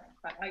real,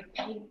 like, I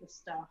paint the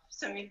stuff,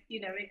 so it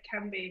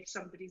can be, if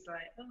somebody's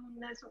like, oh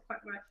no, it's not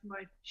quite right for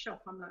my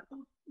shop, I'm like,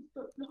 oh,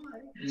 but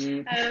why?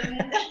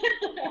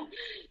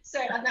 So,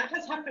 and that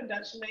has happened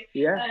actually.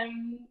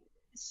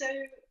 So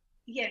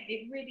yeah,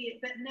 it really,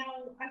 but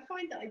now I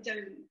find that I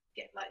don't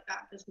get like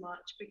that as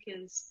much,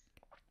 because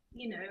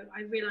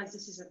I realize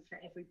this isn't for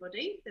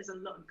everybody. There's a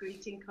lot of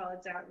greeting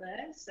cards out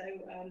there, so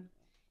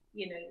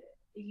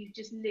you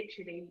just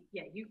literally,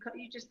 you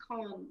just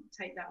can't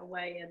take that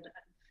away and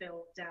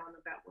feel down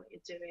about what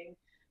you're doing.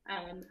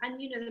 And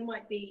there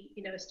might be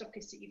a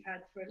stockist that you've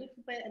had for a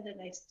little bit, and then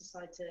they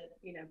decide to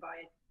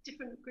buy a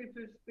different group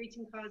of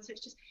greeting cards. So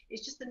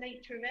it's just the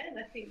nature of it. And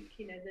I think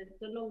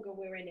the longer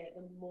we're in it,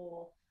 the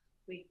more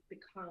we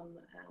become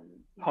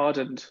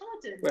hardened.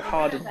 We're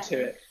hardened to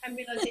it, and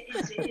realize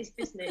it is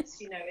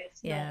business.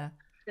 It's not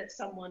that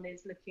someone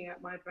is looking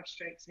at my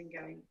brushstrokes and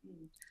going,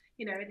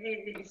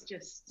 it is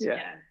just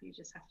you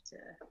just have to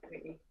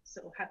really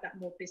sort of have that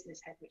more business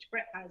head, which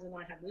Brett has and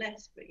I have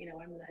less, but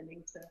I'm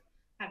learning to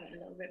have it a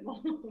little bit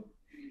more.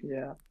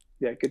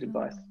 Good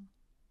advice.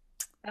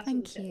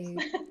 Thank you.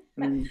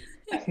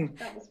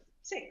 That was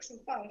 6 and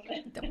 5.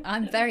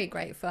 I'm very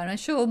grateful, and I'm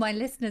sure my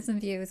listeners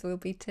and viewers will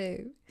be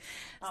too.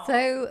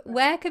 So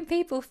where can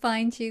people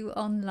find you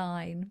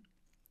online?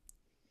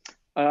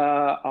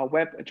 Our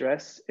web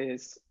address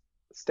is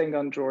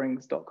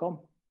stengundrawings.com.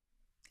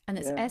 And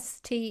it's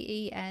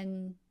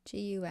STENGUN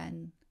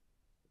DRAING.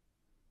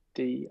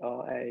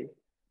 Yeah.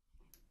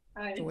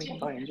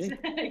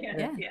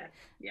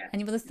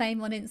 And you're the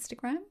same on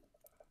Instagram?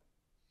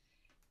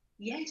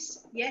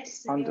 Yes.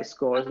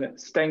 Underscore, isn't it?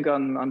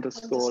 Stengun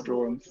 _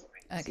 drawings.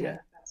 Okay. Yeah.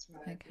 That's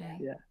right. Okay.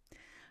 Yeah.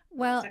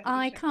 Well,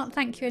 I can't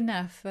thank you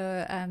enough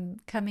for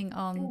coming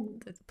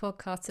on the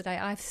podcast today.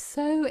 I've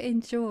so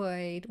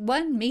enjoyed,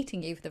 one,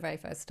 meeting you for the very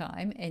first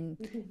time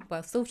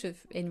sort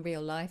of in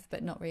real life,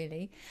 but not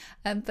really.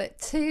 But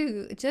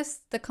 2,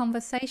 just the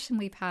conversation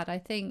we've had. I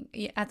think,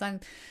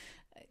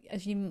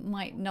 as you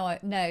might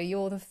know,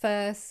 you're the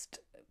first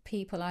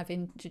people I've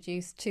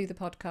introduced to the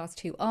podcast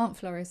who aren't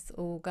florists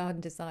or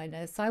garden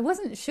designers. So I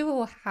wasn't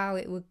sure how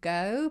it would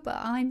go, but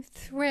I'm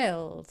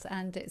thrilled,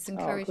 and it's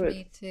encouraged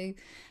me to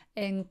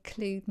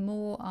include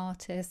more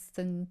artists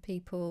and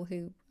people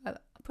who are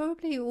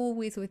probably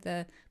always with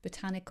a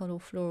botanical or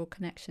floral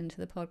connection to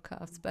the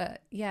podcast.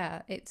 But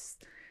yeah, it's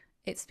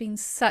been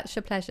such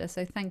a pleasure,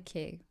 so thank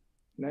you.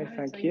 No,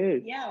 thank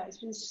you. Yeah, it's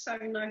been so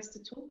nice to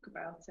talk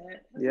about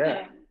it.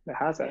 It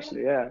has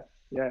actually.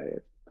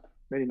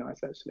 Really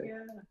nice actually.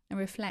 And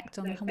reflect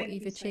on what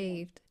you've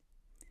achieved.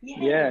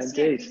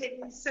 Indeed.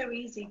 It's so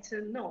easy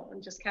to not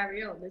and just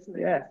carry on, isn't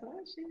it? Yeah.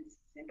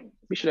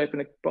 We should open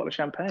a bottle of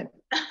champagne.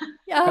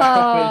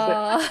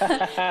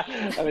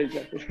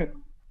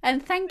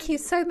 And thank you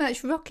so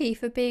much, Rocky,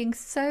 for being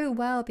so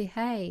well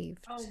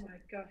behaved. Oh my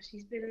gosh,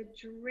 he's been a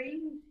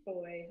dream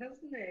boy,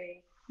 hasn't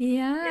he?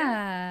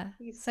 Yeah.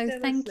 So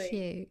thank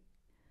you.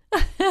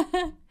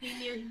 He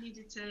knew he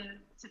needed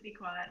to be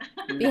quiet.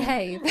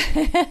 Behave.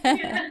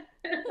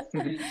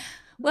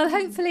 Well,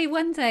 hopefully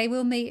one day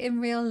we'll meet in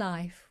real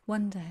life.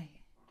 One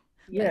day.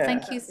 But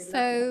thank you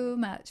so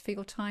much for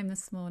your time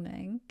this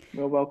morning.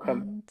 You're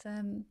welcome.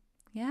 And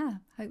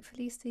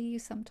hopefully see you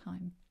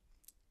sometime.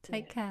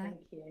 Take care.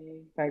 Thank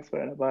you. Thanks,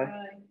 Verna. Bye.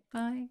 Bye.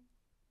 Bye.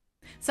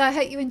 So I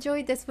hope you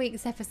enjoyed this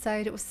week's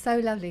episode. It was so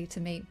lovely to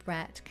meet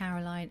Brett,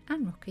 Caroline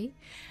and Rocky.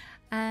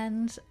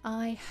 And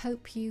I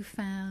hope you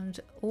found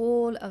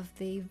all of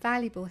the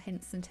valuable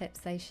hints and tips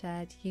they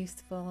shared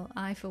useful.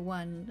 I, for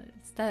one,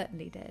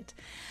 certainly did.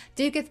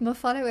 Do give them a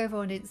follow over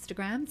on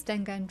Instagram,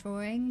 Stengun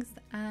Drawings,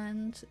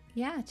 and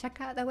yeah, check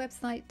out their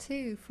website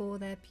too for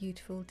their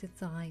beautiful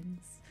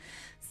designs.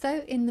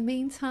 So in the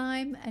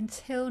meantime,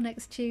 until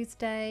next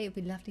Tuesday, it'd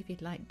be lovely if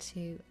you'd like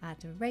to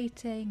add a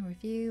rating,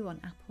 review on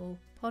Apple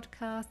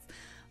Podcasts,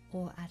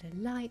 or add a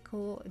like,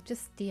 or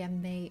just DM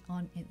me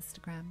on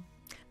Instagram.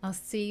 I'll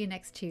see you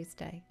next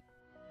Tuesday.